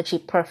chronology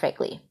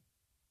perfectly.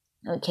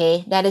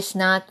 Okay, that is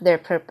not their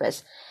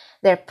purpose.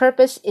 Their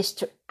purpose is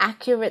to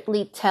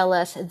accurately tell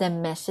us the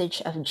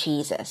message of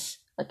Jesus.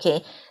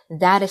 Okay,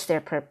 that is their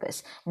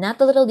purpose. Not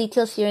the little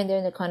details here and there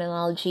in the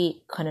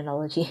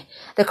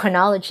the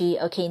chronology.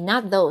 Okay,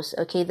 not those.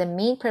 Okay, the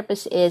main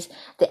purpose is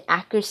the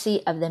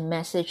accuracy of the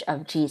message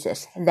of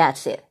Jesus.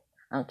 That's it.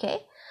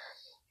 Okay.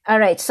 All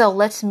right, so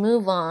let's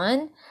move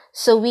on.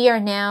 So we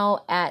are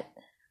now at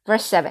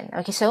verse 7.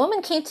 Okay, so a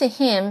woman came to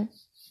him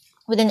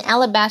with an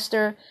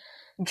alabaster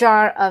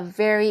jar of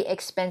very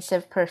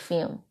expensive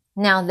perfume.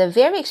 Now, the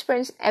very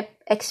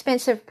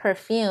expensive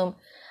perfume,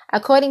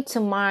 according to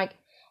Mark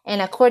and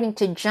according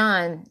to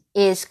John,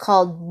 is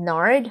called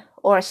nard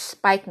or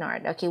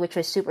spikenard, okay, which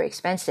was super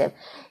expensive.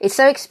 It's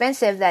so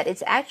expensive that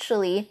it's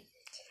actually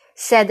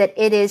said that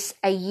it is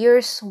a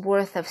year's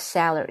worth of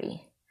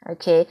salary.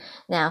 Okay,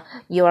 now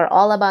you are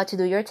all about to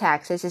do your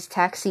taxes. It's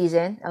tax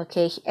season.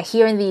 Okay,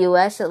 here in the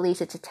US, at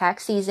least, it's a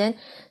tax season.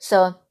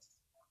 So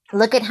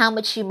look at how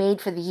much you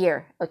made for the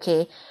year.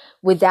 Okay,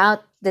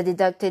 without the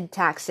deducted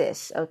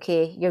taxes.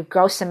 Okay, your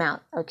gross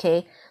amount.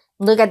 Okay,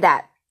 look at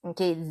that.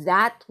 Okay,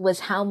 that was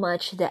how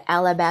much the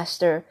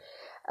alabaster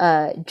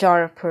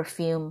jar of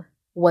perfume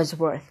was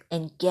worth.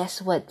 And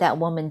guess what that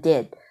woman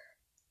did?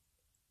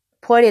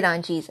 Poured it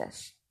on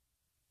Jesus.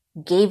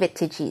 Gave it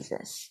to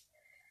Jesus.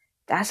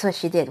 That's what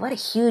she did. What a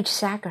huge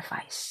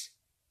sacrifice.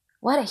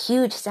 What a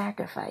huge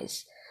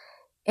sacrifice.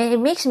 And it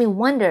makes me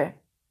wonder,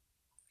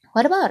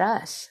 what about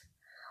us?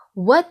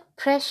 What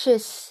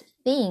precious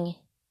thing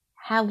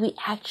have we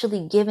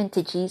actually given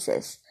to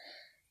Jesus?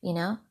 You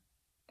know?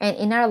 And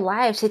in our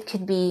lives, it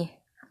could be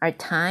our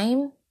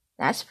time.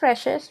 That's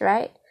precious,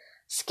 right?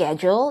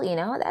 Schedule, you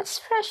know, that's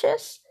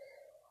precious.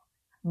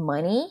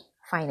 Money,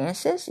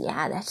 finances,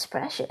 yeah, that's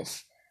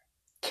precious.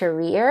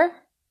 Career,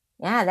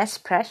 yeah, that's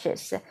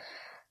precious.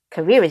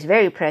 Career is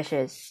very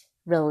precious.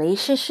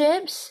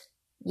 Relationships,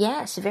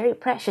 yes, very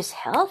precious.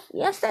 Health,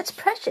 yes, that's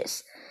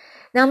precious.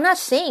 Now, I'm not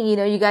saying, you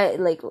know, you got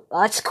like,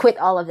 let's quit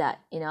all of that.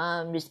 You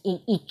know, just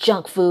eat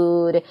junk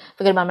food,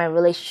 forget about my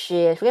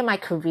relationship, forget my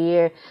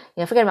career,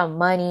 you know, forget about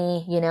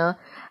money, you know.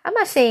 I'm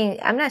not saying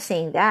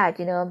that,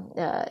 you know,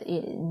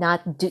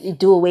 not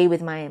do away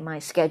with my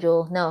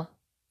schedule. No.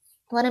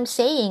 What I'm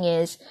saying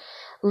is,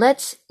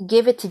 let's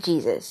give it to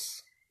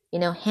Jesus. You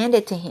know, hand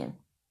it to him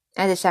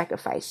as a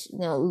sacrifice. You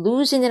know,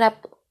 loosen it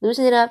up,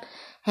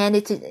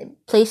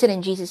 place it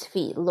in Jesus'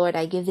 feet. Lord,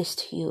 I give this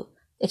to you.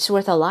 It's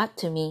worth a lot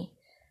to me.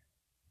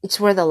 It's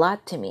worth a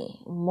lot to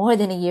me. More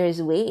than a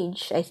year's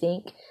wage, I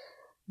think.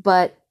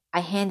 But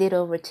I hand it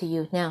over to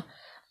you. Now,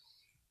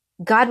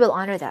 God will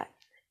honor that.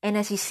 And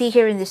as you see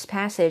here in this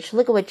passage,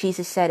 look at what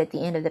Jesus said at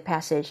the end of the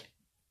passage.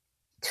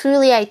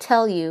 Truly I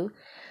tell you,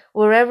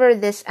 wherever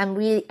this, I'm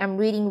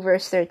reading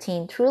verse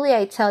 13. Truly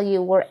I tell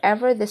you,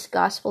 wherever this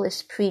gospel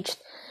is preached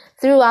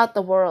throughout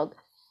the world,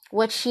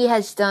 what she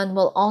has done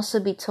will also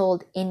be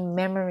told in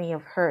memory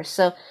of her.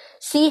 So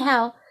see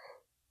how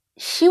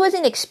she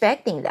wasn't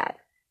expecting that.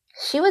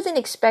 She wasn't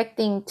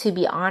expecting to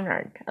be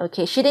honored.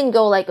 Okay. She didn't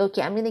go like,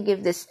 okay, I'm going to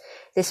give this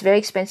very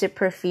expensive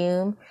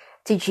perfume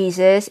to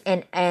Jesus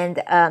and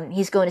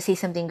he's going to say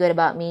something good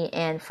about me.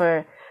 And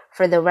for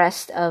the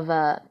rest of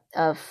a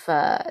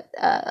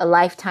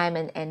lifetime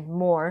and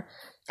more,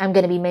 I'm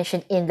going to be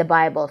mentioned in the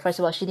Bible. First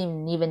of all, she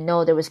didn't even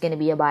know there was going to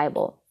be a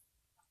Bible.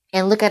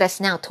 And look at us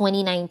now,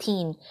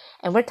 2019,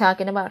 and we're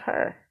talking about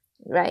her,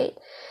 right?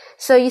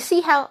 So you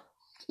see how,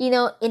 you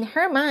know, in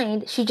her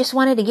mind, she just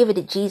wanted to give it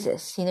to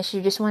Jesus. You know,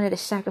 she just wanted to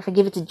sacrifice,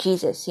 give it to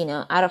Jesus, you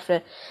know,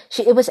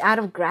 it was out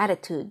of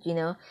gratitude, you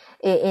know,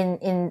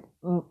 in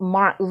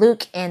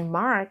Luke and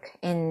Mark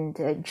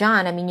and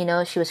John. I mean, you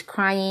know, she was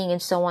crying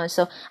and so on.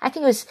 So I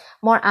think it was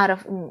more out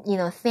of, you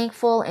know,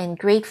 thankful and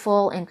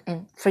grateful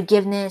and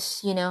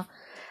forgiveness, you know.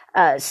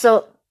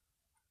 So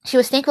she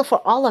was thankful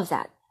for all of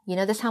that. You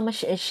know, that's how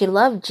much she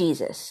loved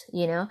Jesus,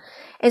 you know.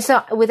 And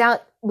so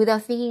without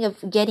thinking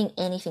of getting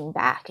anything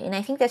back. And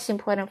I think that's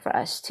important for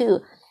us too.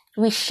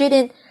 We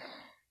shouldn't,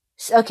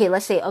 okay,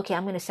 let's say, okay,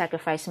 I'm going to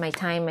sacrifice my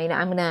time.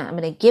 I'm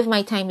going to give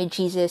my time to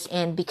Jesus.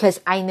 And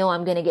because I know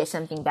I'm going to get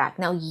something back.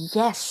 Now,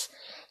 yes,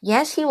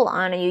 he will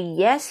honor you.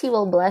 Yes, he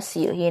will bless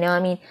you. You know, I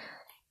mean,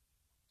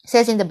 it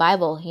says in the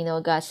Bible, you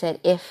know, God said,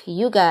 if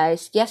you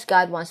guys, yes,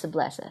 God wants to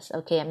bless us.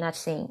 Okay. I'm not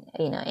saying,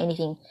 you know,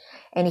 anything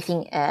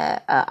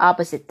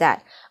opposite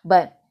that,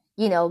 but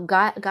you know,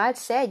 God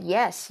said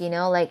yes, you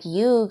know, like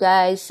you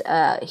guys,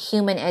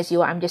 human as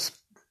you are, I'm just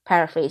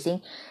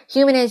paraphrasing,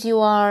 human as you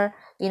are,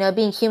 you know,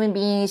 being human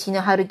beings, you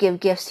know how to give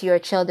gifts to your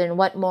children.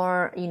 What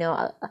more, you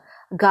know,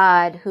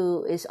 God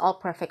who is all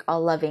perfect,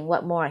 all loving,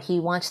 what more? He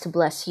wants to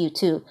bless you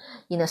too,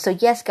 you know. So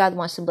yes, God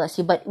wants to bless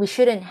you, but we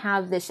shouldn't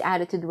have this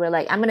attitude where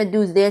like, I'm going to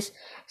do this,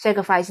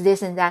 sacrifice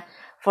this and that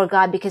for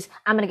God because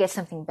I'm going to get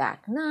something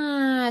back.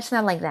 Nah, it's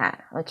not like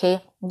that.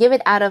 Okay. Give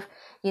it out of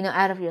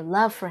your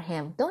love for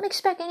him. Don't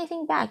expect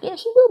anything back. You know,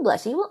 he will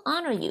bless you. He will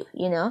honor you,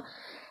 you know,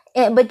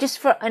 but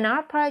just on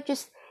our part,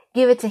 just,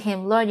 give it to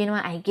him. Lord, you know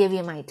what? I give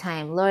you my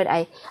time. Lord,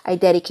 I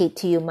dedicate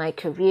to you my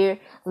career.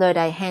 Lord,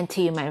 I hand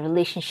to you my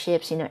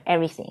relationships,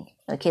 everything.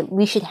 Okay,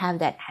 we should have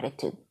that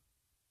attitude.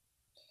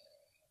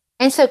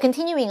 And so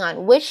continuing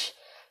on, which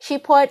she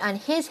poured on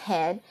his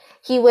head.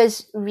 He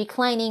was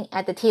reclining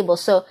at the table.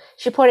 So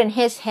she poured on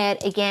his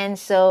head again.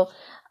 So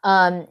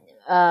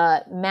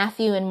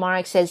Matthew and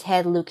Mark says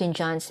head, Luke and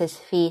John says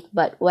feet,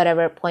 but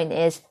whatever point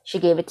is, she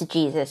gave it to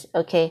Jesus.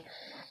 Okay.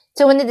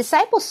 So when the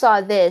disciples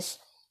saw this,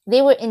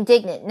 they were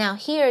indignant. Now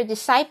here,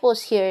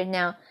 disciples here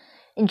now,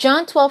 in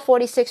John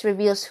 12:46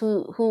 reveals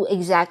who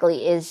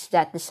exactly is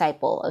that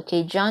disciple.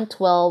 Okay, John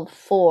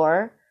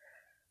 12:4,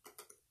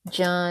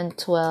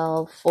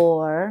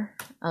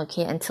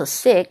 okay, until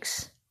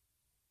 6.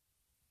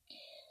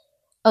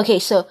 Okay,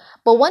 so,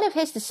 but one of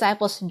his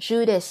disciples,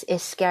 Judas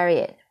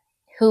Iscariot,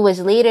 who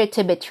was later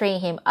to betray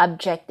him,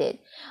 objected.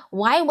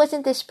 Why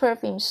wasn't this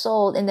perfume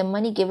sold and the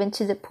money given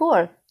to the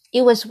poor?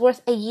 It was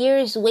worth a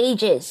year's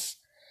wages.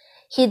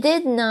 He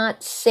did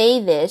not say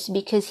this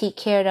because he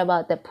cared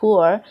about the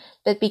poor,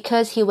 but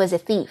because he was a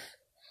thief.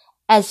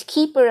 As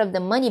keeper of the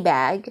money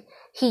bag,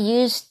 he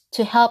used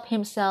to help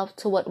himself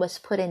to what was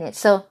put in it.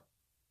 So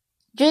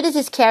Judas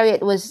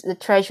Iscariot was the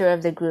treasurer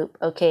of the group,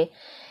 okay?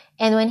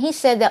 And when he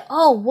said that,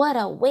 oh, what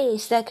a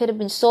waste, that could have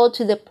been sold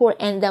to the poor,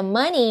 and the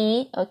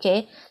money,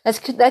 okay,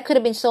 that could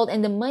have been sold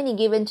and the money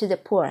given to the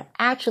poor.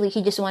 Actually,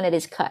 he just wanted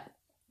his cut.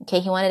 Okay,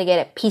 he wanted to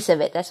get a piece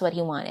of it. That's what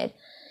he wanted.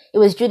 It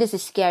was Judas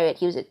Iscariot.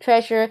 He was a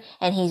treasurer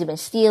and he's been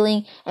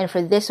stealing. And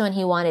for this one,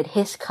 he wanted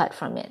his cut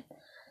from it.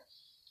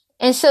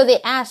 And so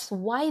they asked,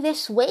 why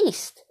this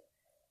waste?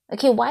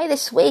 Okay, why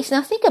this waste?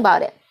 Now think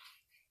about it.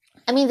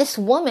 I mean, this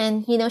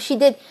woman, she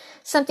did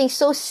something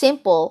so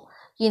simple,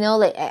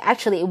 like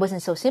actually it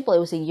wasn't so simple. It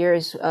was a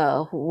year's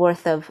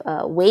worth of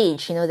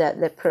wage,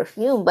 the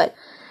perfume. But,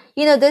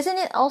 doesn't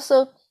it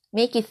also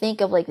make you think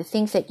of like the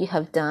things that you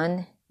have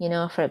done,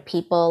 for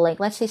people, like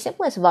let's say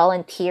simple as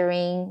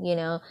volunteering,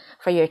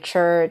 for your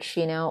church,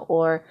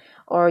 or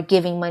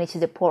giving money to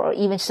the poor, or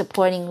even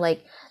supporting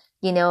like,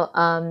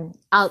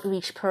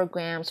 outreach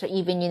programs, or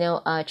even,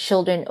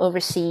 children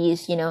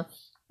overseas,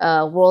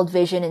 World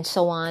Vision and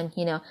so on,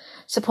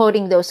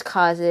 supporting those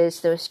causes,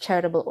 those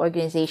charitable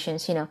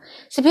organizations, So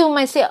people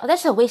might say, oh,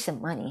 that's a waste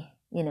of money,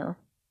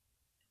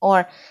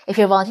 or if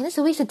you're volunteering, that's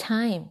a waste of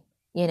time,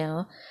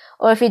 or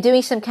if you're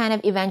doing some kind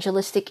of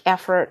evangelistic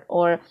effort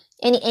or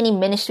any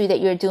ministry that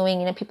you're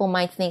doing, people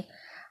might think,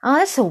 oh,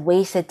 that's a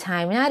waste of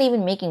time. You're not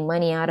even making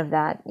money out of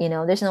that.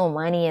 There's no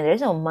money and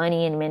there's no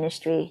money in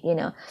ministry,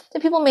 So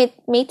people may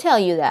tell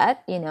you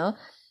that, or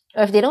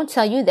if they don't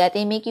tell you that,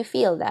 they make you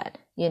feel that,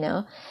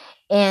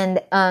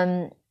 and,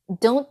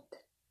 don't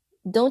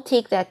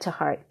take that to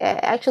heart.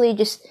 Actually,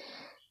 just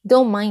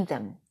don't mind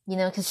them,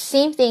 cause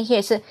same thing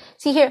here. So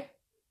see here,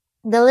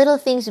 the little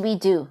things we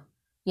do,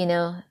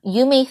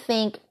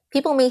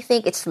 people may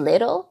think it's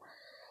little,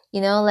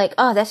 like,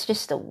 oh, that's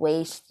just a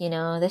waste,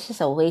 that's just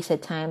a waste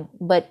of time.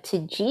 But to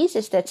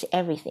Jesus, that's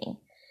everything.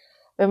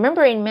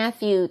 Remember in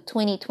Matthew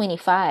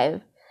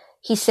 20:25,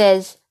 he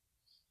says,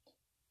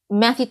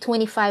 Matthew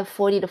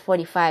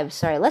 25:40-45.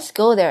 Sorry, let's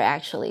go there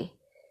actually.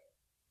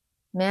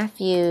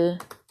 Matthew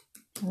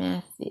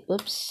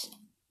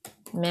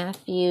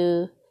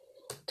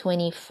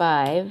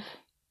 25.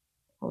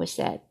 What was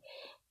that?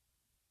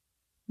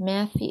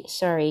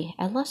 Sorry,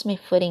 I lost my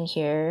footing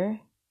here.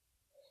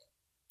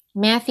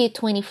 Matthew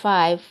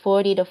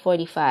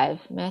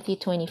 25:40-45. Matthew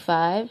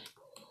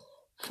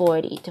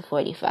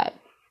 25:40-45.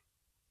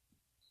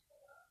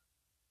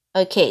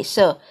 Okay,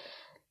 so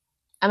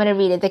I'm going to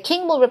read it. The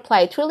king will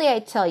reply, truly I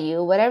tell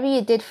you, whatever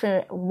you did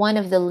for one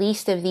of the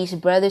least of these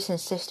brothers and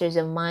sisters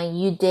of mine,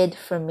 you did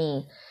for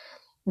me.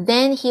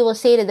 Then he will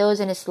say to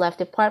those on his left,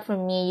 depart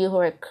from me, you who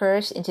are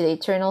cursed, into the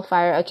eternal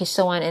fire. Okay,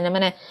 so on. And I'm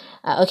going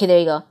to, okay, there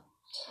you go.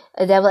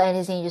 The devil and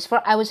his angels.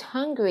 For I was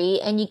hungry,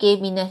 and you gave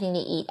me nothing to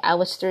eat. I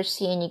was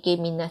thirsty, and you gave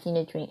me nothing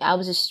to drink. I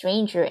was a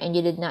stranger, and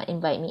you did not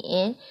invite me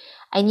in.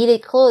 I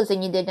needed clothes,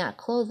 and you did not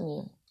clothe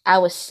me. I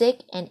was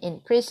sick and in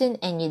prison,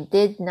 and you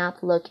did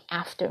not look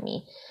after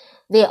me.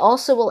 They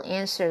also will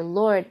answer,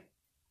 Lord,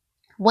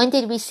 when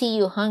did we see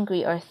you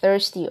hungry or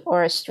thirsty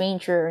or a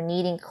stranger or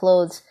needing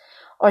clothes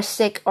or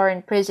sick or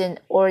in prison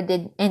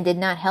did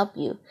not help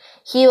you?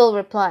 He will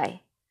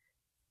reply,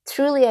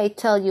 truly I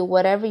tell you,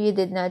 whatever you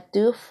did not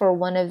do for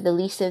one of the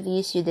least of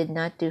these, you did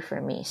not do for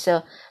me.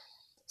 So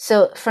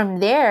from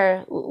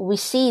there, we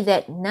see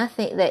that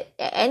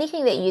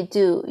anything that you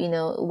do,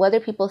 whether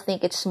people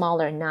think it's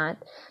small or not,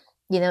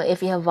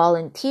 if you have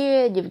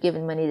volunteered, you've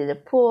given money to the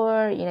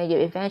poor, you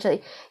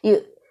eventually,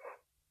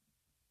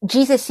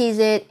 Jesus sees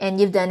it and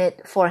you've done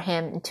it for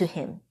him, to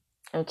him.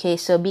 Okay,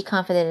 so be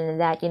confident in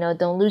that,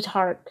 don't lose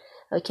heart.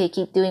 Okay,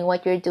 keep doing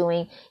what you're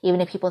doing,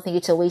 even if people think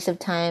it's a waste of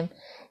time,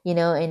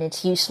 and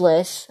it's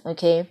useless.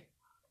 Okay,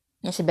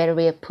 that's a better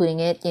way of putting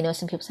it.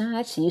 Some people say,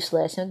 that's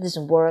useless. It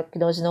doesn't work.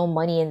 There's no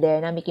money in there.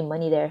 Not making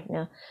money there.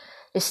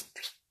 Just,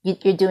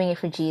 you're doing it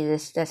for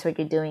Jesus. That's what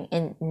you're doing.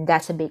 And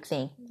that's a big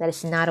thing. That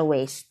is not a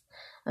waste.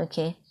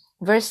 Okay.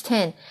 Verse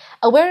 10,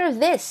 aware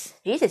of this,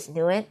 Jesus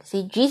knew it.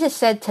 See, Jesus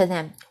said to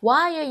them,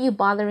 why are you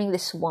bothering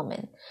this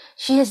woman?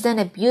 She has done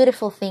a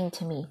beautiful thing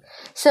to me.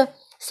 So,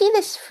 see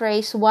this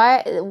phrase,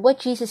 what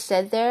Jesus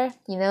said there,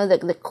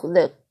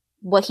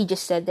 what he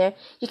just said there,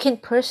 you can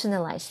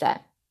personalize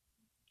that.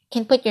 You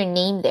can put your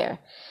name there.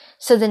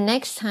 So the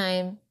next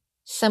time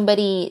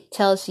somebody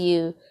tells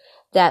you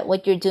that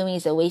what you're doing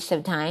is a waste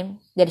of time,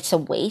 that it's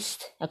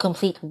a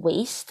complete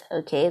waste,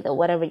 okay, that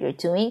whatever you're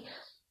doing,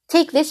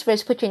 take this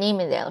verse, put your name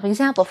in there. For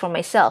example, for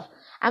myself,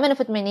 I'm going to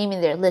put my name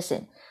in there.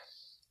 Listen,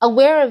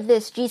 aware of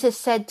this, Jesus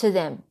said to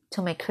them,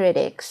 to my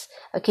critics,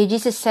 okay,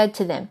 Jesus said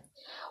to them,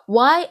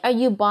 why are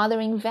you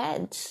bothering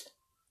Veds?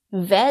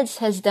 Veds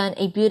has done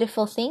a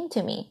beautiful thing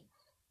to me.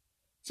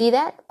 See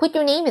that? Put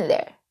your name in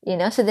there,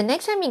 so the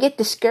next time you get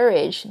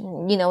discouraged,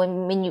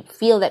 when you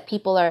feel that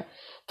people are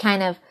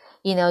kind of,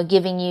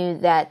 giving you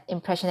that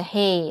impression that,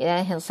 hey,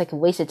 it's like a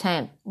waste of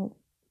time,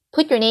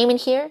 put your name in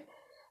here,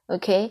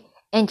 okay,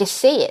 and just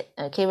say it,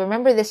 okay?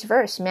 Remember this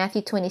verse,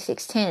 Matthew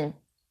 26:10.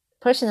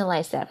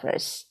 Personalize that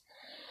verse.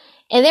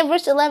 And then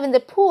verse 11,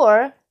 the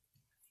poor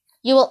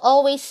you will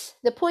always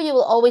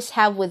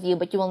have with you,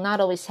 but you will not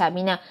always have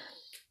me. Now,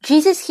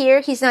 Jesus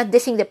here, he's not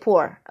dissing the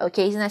poor,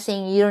 okay? He's not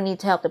saying you don't need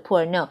to help the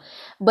poor, no.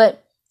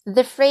 But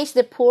the phrase,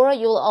 the poor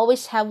you will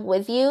always have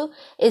with you,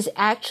 is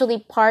actually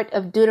part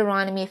of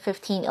Deuteronomy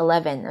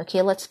 15:11.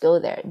 Okay, let's go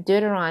there.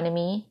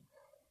 Deuteronomy,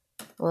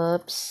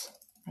 whoops,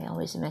 I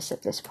always mess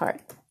up this part.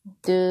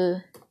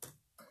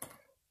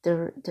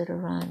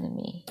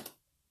 Deuteronomy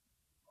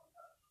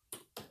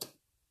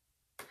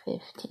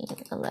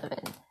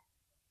 15:11.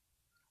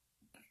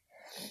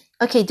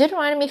 Okay,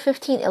 Deuteronomy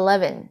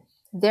 15:11.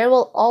 There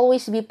will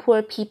always be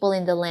poor people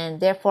in the land.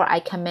 Therefore,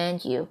 I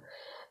command you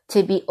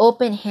to be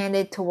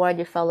open-handed toward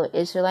your fellow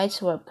Israelites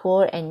who are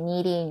poor and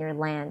needy in your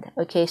land.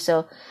 Okay,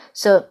 so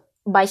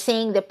by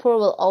saying the poor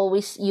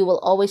you will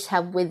always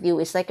have with you,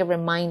 it's like a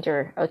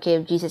reminder, okay,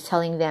 of Jesus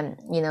telling them,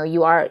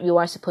 you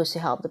are supposed to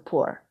help the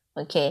poor.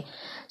 Okay,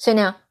 so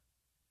now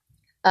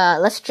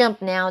let's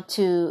jump now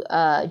to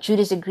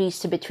Judas agrees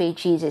to betray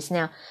Jesus.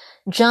 Now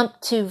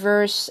jump to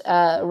verse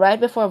right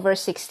before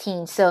verse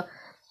 16.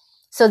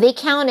 So they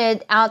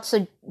counted out.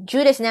 So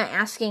Judas now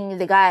asking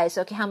the guys,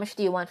 okay, how much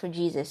do you want for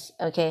Jesus?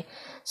 Okay.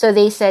 So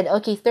they said,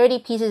 okay, 30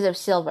 pieces of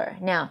silver.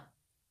 Now,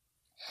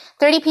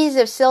 30 pieces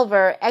of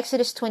silver,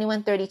 Exodus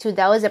 21:32,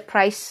 that was the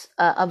price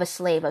of a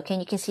slave. Okay.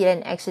 And you can see that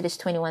in Exodus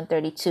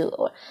 21:32.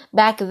 Or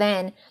back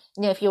then,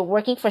 if you're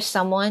working for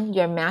someone,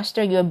 your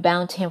master, you're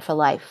bound to him for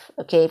life.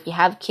 Okay. If you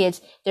have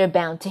kids, they're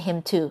bound to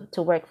him too,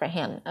 to work for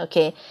him.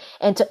 Okay.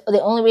 And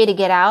the only way to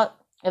get out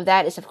of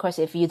that is, of course,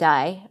 if you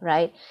die,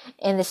 right?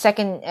 And the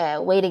second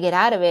way to get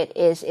out of it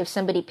is if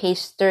somebody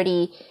pays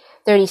 30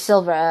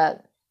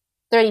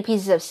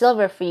 pieces of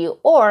silver for you,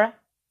 or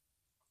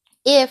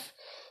if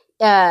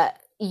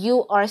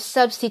you are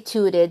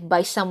substituted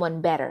by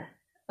someone better.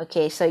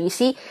 Okay, so you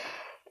see,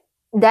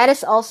 that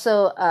is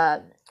also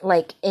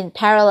like in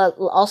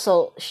parallel,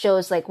 also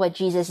shows like what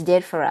Jesus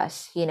did for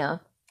us.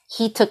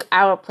 He took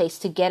our place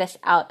to get us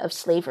out of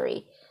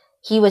slavery.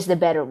 He was the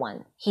better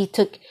one. He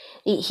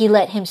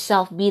let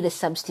himself be the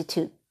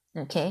substitute.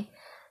 Okay.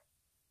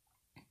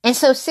 And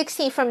so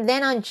 16, from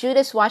then on,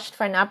 Judas watched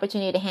for an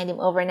opportunity to hand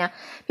him over. Now,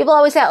 people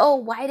always say, oh,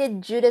 why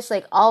did Judas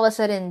all of a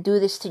sudden do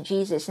this to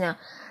Jesus? Now,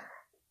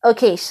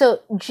 okay,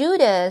 so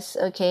Judas,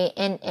 okay,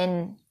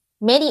 and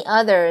many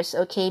others,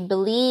 okay,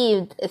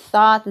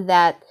 thought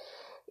that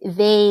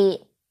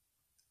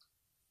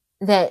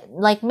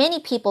like many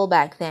people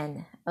back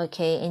then,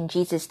 okay, in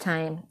Jesus'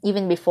 time,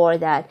 even before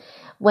that,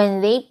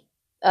 when they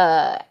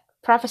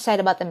prophesied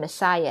about the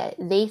Messiah,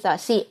 they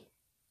thought, see,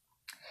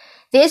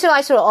 the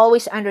Israelites were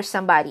always under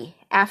somebody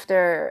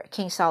after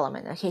King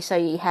Solomon. Okay, so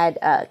you had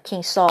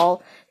King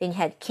Saul, then you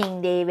had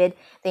King David,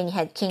 then you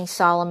had King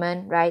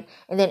Solomon, right?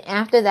 And then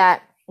after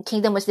that, the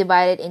kingdom was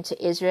divided into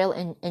Israel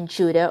and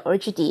Judah or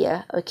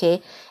Judea,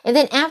 okay? And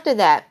then after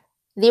that,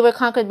 they were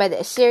conquered by the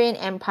Assyrian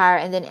Empire,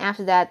 and then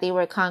after that, they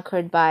were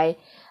conquered by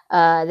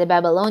the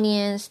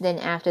Babylonians, then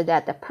after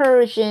that the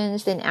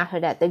Persians, then after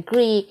that the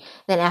Greek,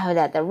 then after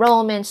that the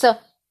Romans. So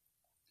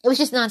it was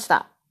just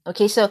nonstop.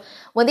 Okay, so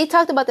when they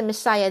talked about the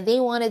Messiah, they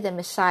wanted the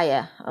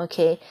Messiah,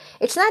 okay?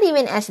 It's not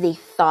even as they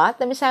thought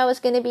the Messiah was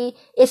going to be,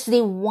 it's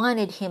they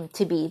wanted him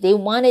to be. They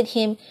wanted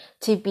him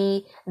to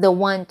be the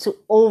one to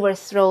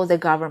overthrow the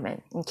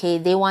government, okay?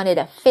 They wanted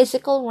a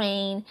physical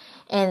reign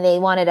and they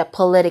wanted a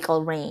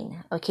political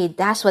reign, okay?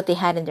 That's what they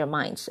had in their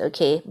minds,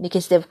 okay?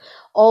 Because they've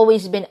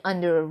always been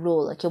under a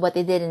rule, okay? What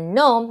they didn't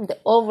know, the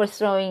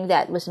overthrowing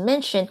that was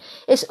mentioned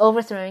is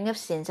overthrowing of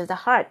sins of the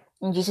heart.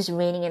 And Jesus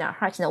reigning in our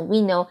hearts. Now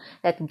we know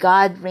that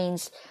God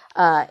reigns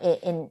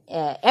in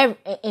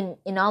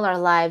all our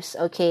lives,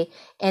 okay,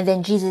 and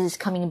then Jesus is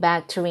coming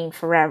back to reign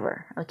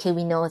forever, okay.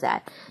 We know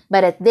that,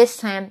 but at this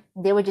time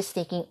they were just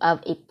thinking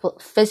of a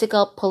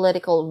physical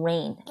political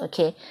reign,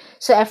 okay.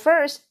 So at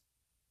first,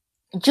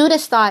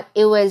 Judas thought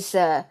it was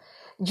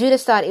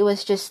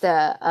just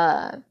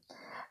a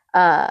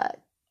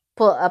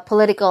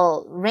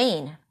political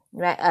reign,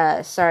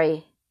 right?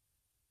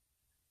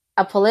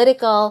 a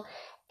political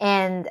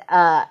and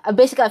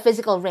basically a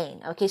physical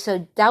reign. Okay,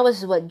 so that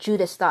was what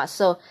Judas thought.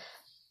 So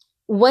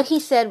what he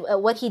said,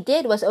 what he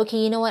did was, okay,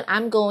 you know what?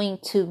 I'm going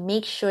to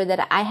make sure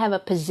that I have a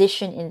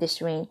position in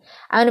this reign.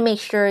 I want to make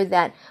sure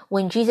that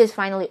when Jesus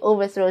finally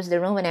overthrows the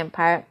Roman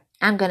Empire,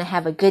 I'm going to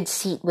have a good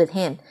seat with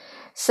him.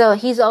 So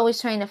he's always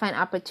trying to find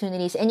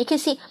opportunities. And you can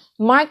see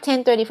Mark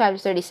 10:35 to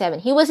 37.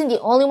 He wasn't the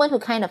only one who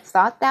kind of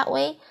thought that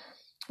way.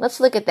 Let's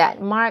look at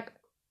that. Mark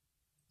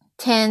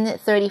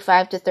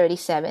 10:35 to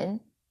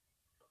 37.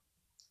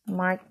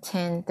 Mark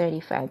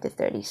 10:35 to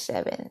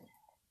 37.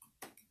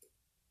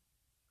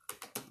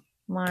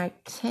 Mark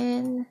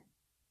 10.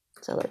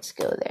 So let's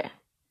go there.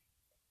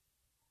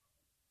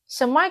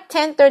 So Mark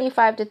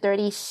 10:35 to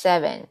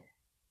 37.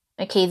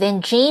 Okay,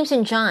 then James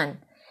and John,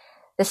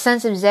 the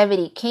sons of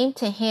Zebedee, came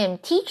to him.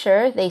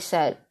 Teacher, they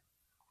said,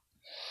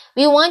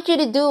 we want you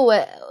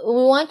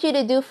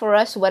to do for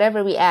us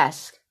whatever we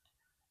ask.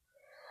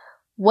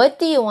 What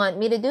do you want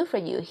me to do for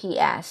you? He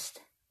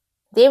asked.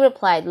 They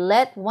replied,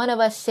 let one of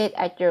us sit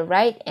at your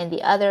right and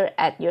the other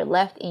at your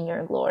left in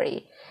your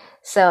glory.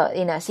 So,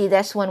 see,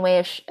 that's one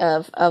way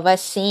of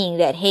us seeing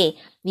that, hey,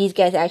 these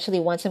guys actually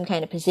want some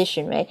kind of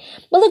position, right?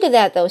 But look at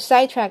that, though.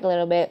 Sidetrack a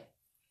little bit.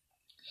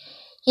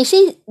 You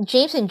see,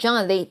 James and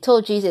John, they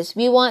told Jesus,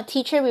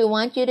 Teacher, we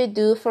want you to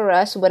do for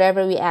us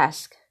whatever we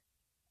ask.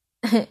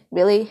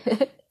 Really?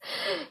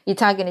 You're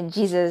talking to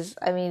Jesus,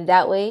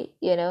 that way,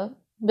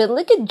 But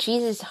look at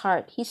Jesus'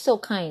 heart. He's so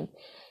kind.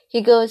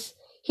 He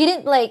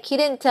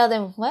didn't tell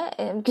them, what?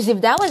 Because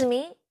if that was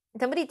me,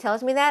 somebody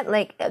tells me that,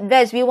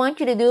 Vez, we want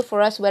you to do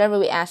for us whatever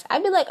we ask.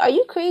 I'd be like, are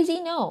you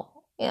crazy? No.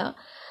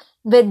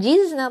 But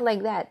Jesus is not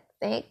like that.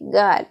 Thank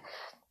God.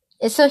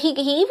 And so he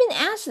even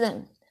asked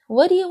them,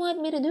 what do you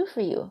want me to do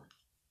for you?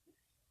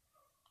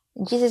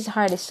 Jesus'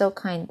 heart is so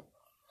kind.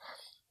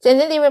 And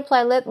then they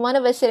replied, let one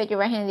of us sit at your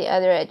right hand and the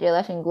other at your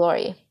left in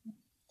glory.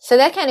 So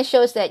that kind of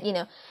shows that,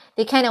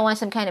 they kind of want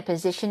some kind of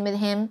position with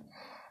him.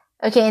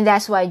 Okay, and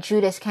that's why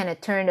Judas kind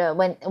of turned,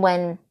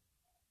 when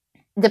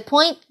the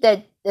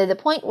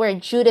point where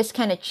Judas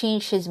kind of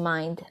changed his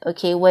mind,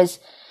 okay, was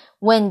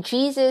when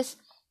Jesus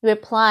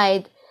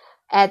replied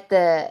at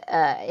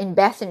in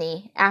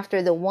Bethany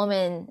after the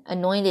woman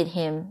anointed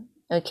him,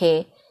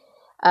 okay,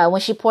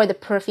 when she poured the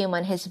perfume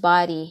on his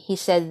body, he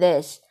said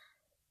this,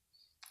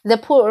 the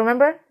poor,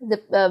 remember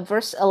the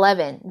verse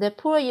 11, the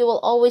poor you will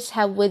always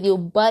have with you,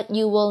 but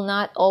you will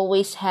not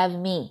always have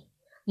me.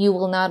 You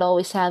will not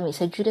always have me.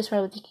 So Judas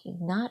probably thinking,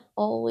 not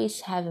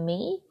always have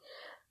me?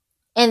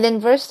 And then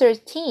verse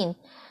 13,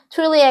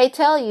 truly I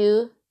tell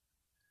you,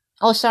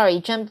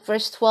 jump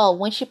verse 12.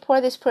 When she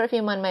poured this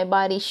perfume on my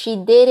body, she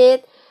did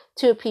it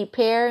to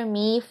prepare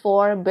me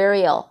for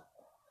burial.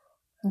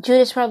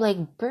 Judas probably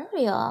like,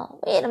 burial?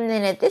 Wait a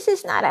minute. This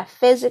is not a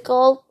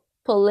physical,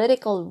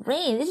 political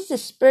reign. This is a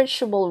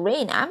spiritual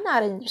reign. I'm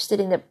not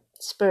interested in the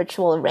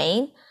spiritual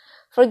reign.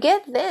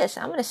 Forget this.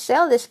 I'm going to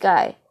sell this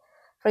guy.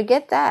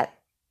 Forget that.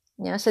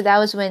 So that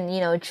was when,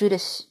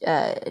 Judas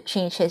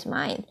changed his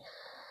mind.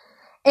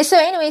 And so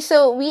anyway,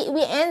 so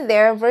we end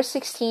there, verse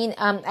 16.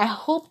 I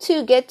hope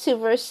to get to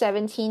verse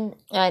 17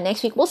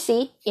 next week. We'll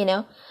see,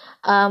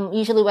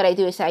 Usually what I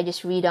do is I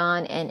just read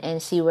on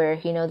and see where,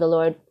 the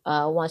Lord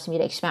wants me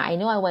to expand. I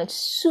know I went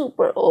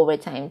super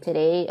overtime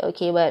today,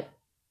 okay, but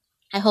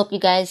I hope you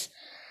guys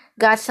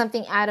got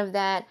something out of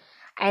that.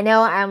 I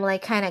know I'm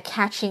kind of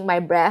catching my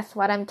breath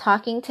while I'm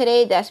talking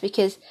today. That's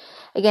because,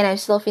 again, I'm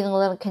still feeling a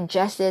little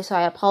congested, so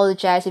I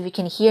apologize if you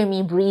can hear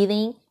me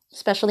breathing,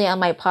 especially on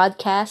my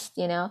podcast,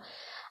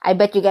 I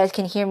bet you guys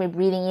can hear me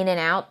breathing in and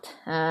out.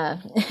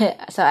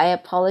 So I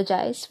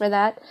apologize for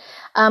that.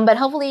 But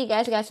hopefully you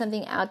guys got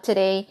something out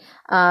today.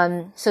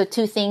 So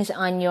two things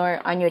on your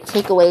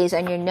takeaways,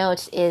 on your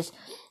notes is,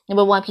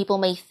 number one, people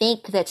may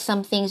think that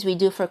some things we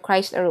do for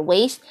Christ are a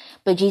waste,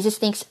 but Jesus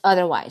thinks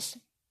otherwise.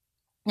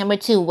 Number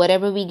two,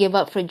 whatever we give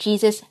up for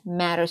Jesus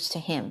matters to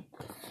him.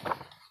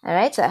 All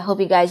right. So I hope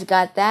you guys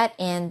got that.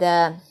 And,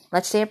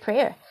 let's say a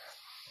prayer.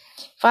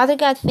 Father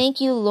God, thank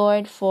you,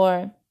 Lord,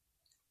 for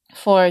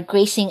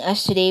gracing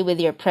us today with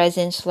your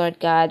presence, Lord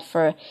God,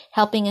 for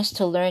helping us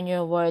to learn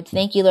your word.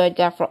 Thank you, Lord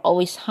God, for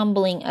always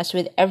humbling us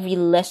with every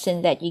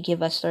lesson that you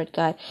give us, Lord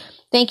God.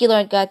 Thank you,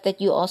 Lord God, that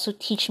you also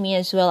teach me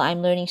as well.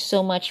 I'm learning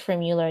so much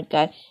from you, Lord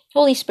God.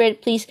 Holy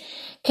Spirit, please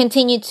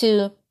continue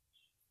to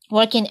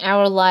work in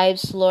our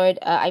lives, Lord.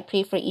 I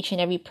pray for each and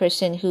every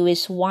person who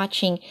is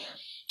watching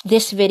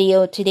this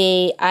video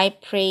today. I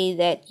pray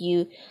that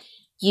you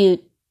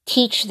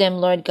teach them,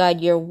 Lord God,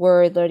 your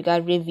word, Lord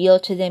God. Reveal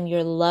to them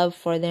your love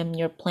for them,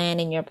 your plan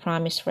and your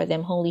promise for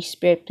them. Holy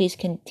Spirit, please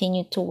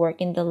continue to work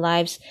in the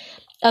lives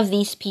of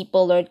these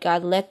people, Lord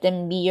God. Let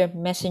them be your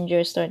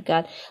messengers, Lord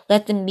God.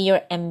 Let them be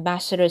your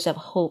ambassadors of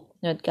hope,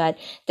 Lord God.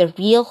 The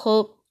real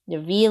hope, the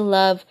real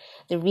love,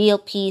 the real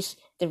peace,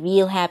 the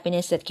real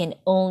happiness that can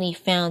only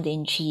found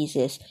in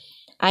Jesus.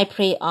 I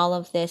pray all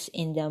of this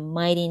in the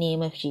mighty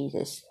name of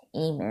Jesus.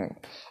 Amen.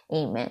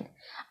 Amen.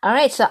 All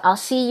right, so I'll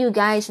see you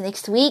guys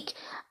next week.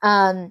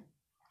 I'll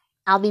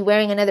be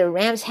wearing another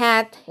Rams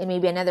hat and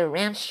maybe another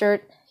Rams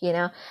shirt,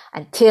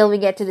 until we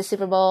get to the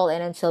Super Bowl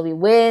and until we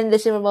win the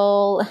Super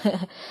Bowl.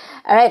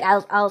 All right,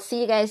 I'll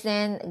see you guys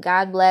then.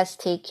 God bless,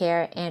 take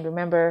care, and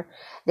remember,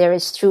 there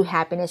is true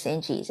happiness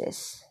in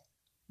Jesus.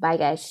 Bye,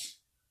 guys.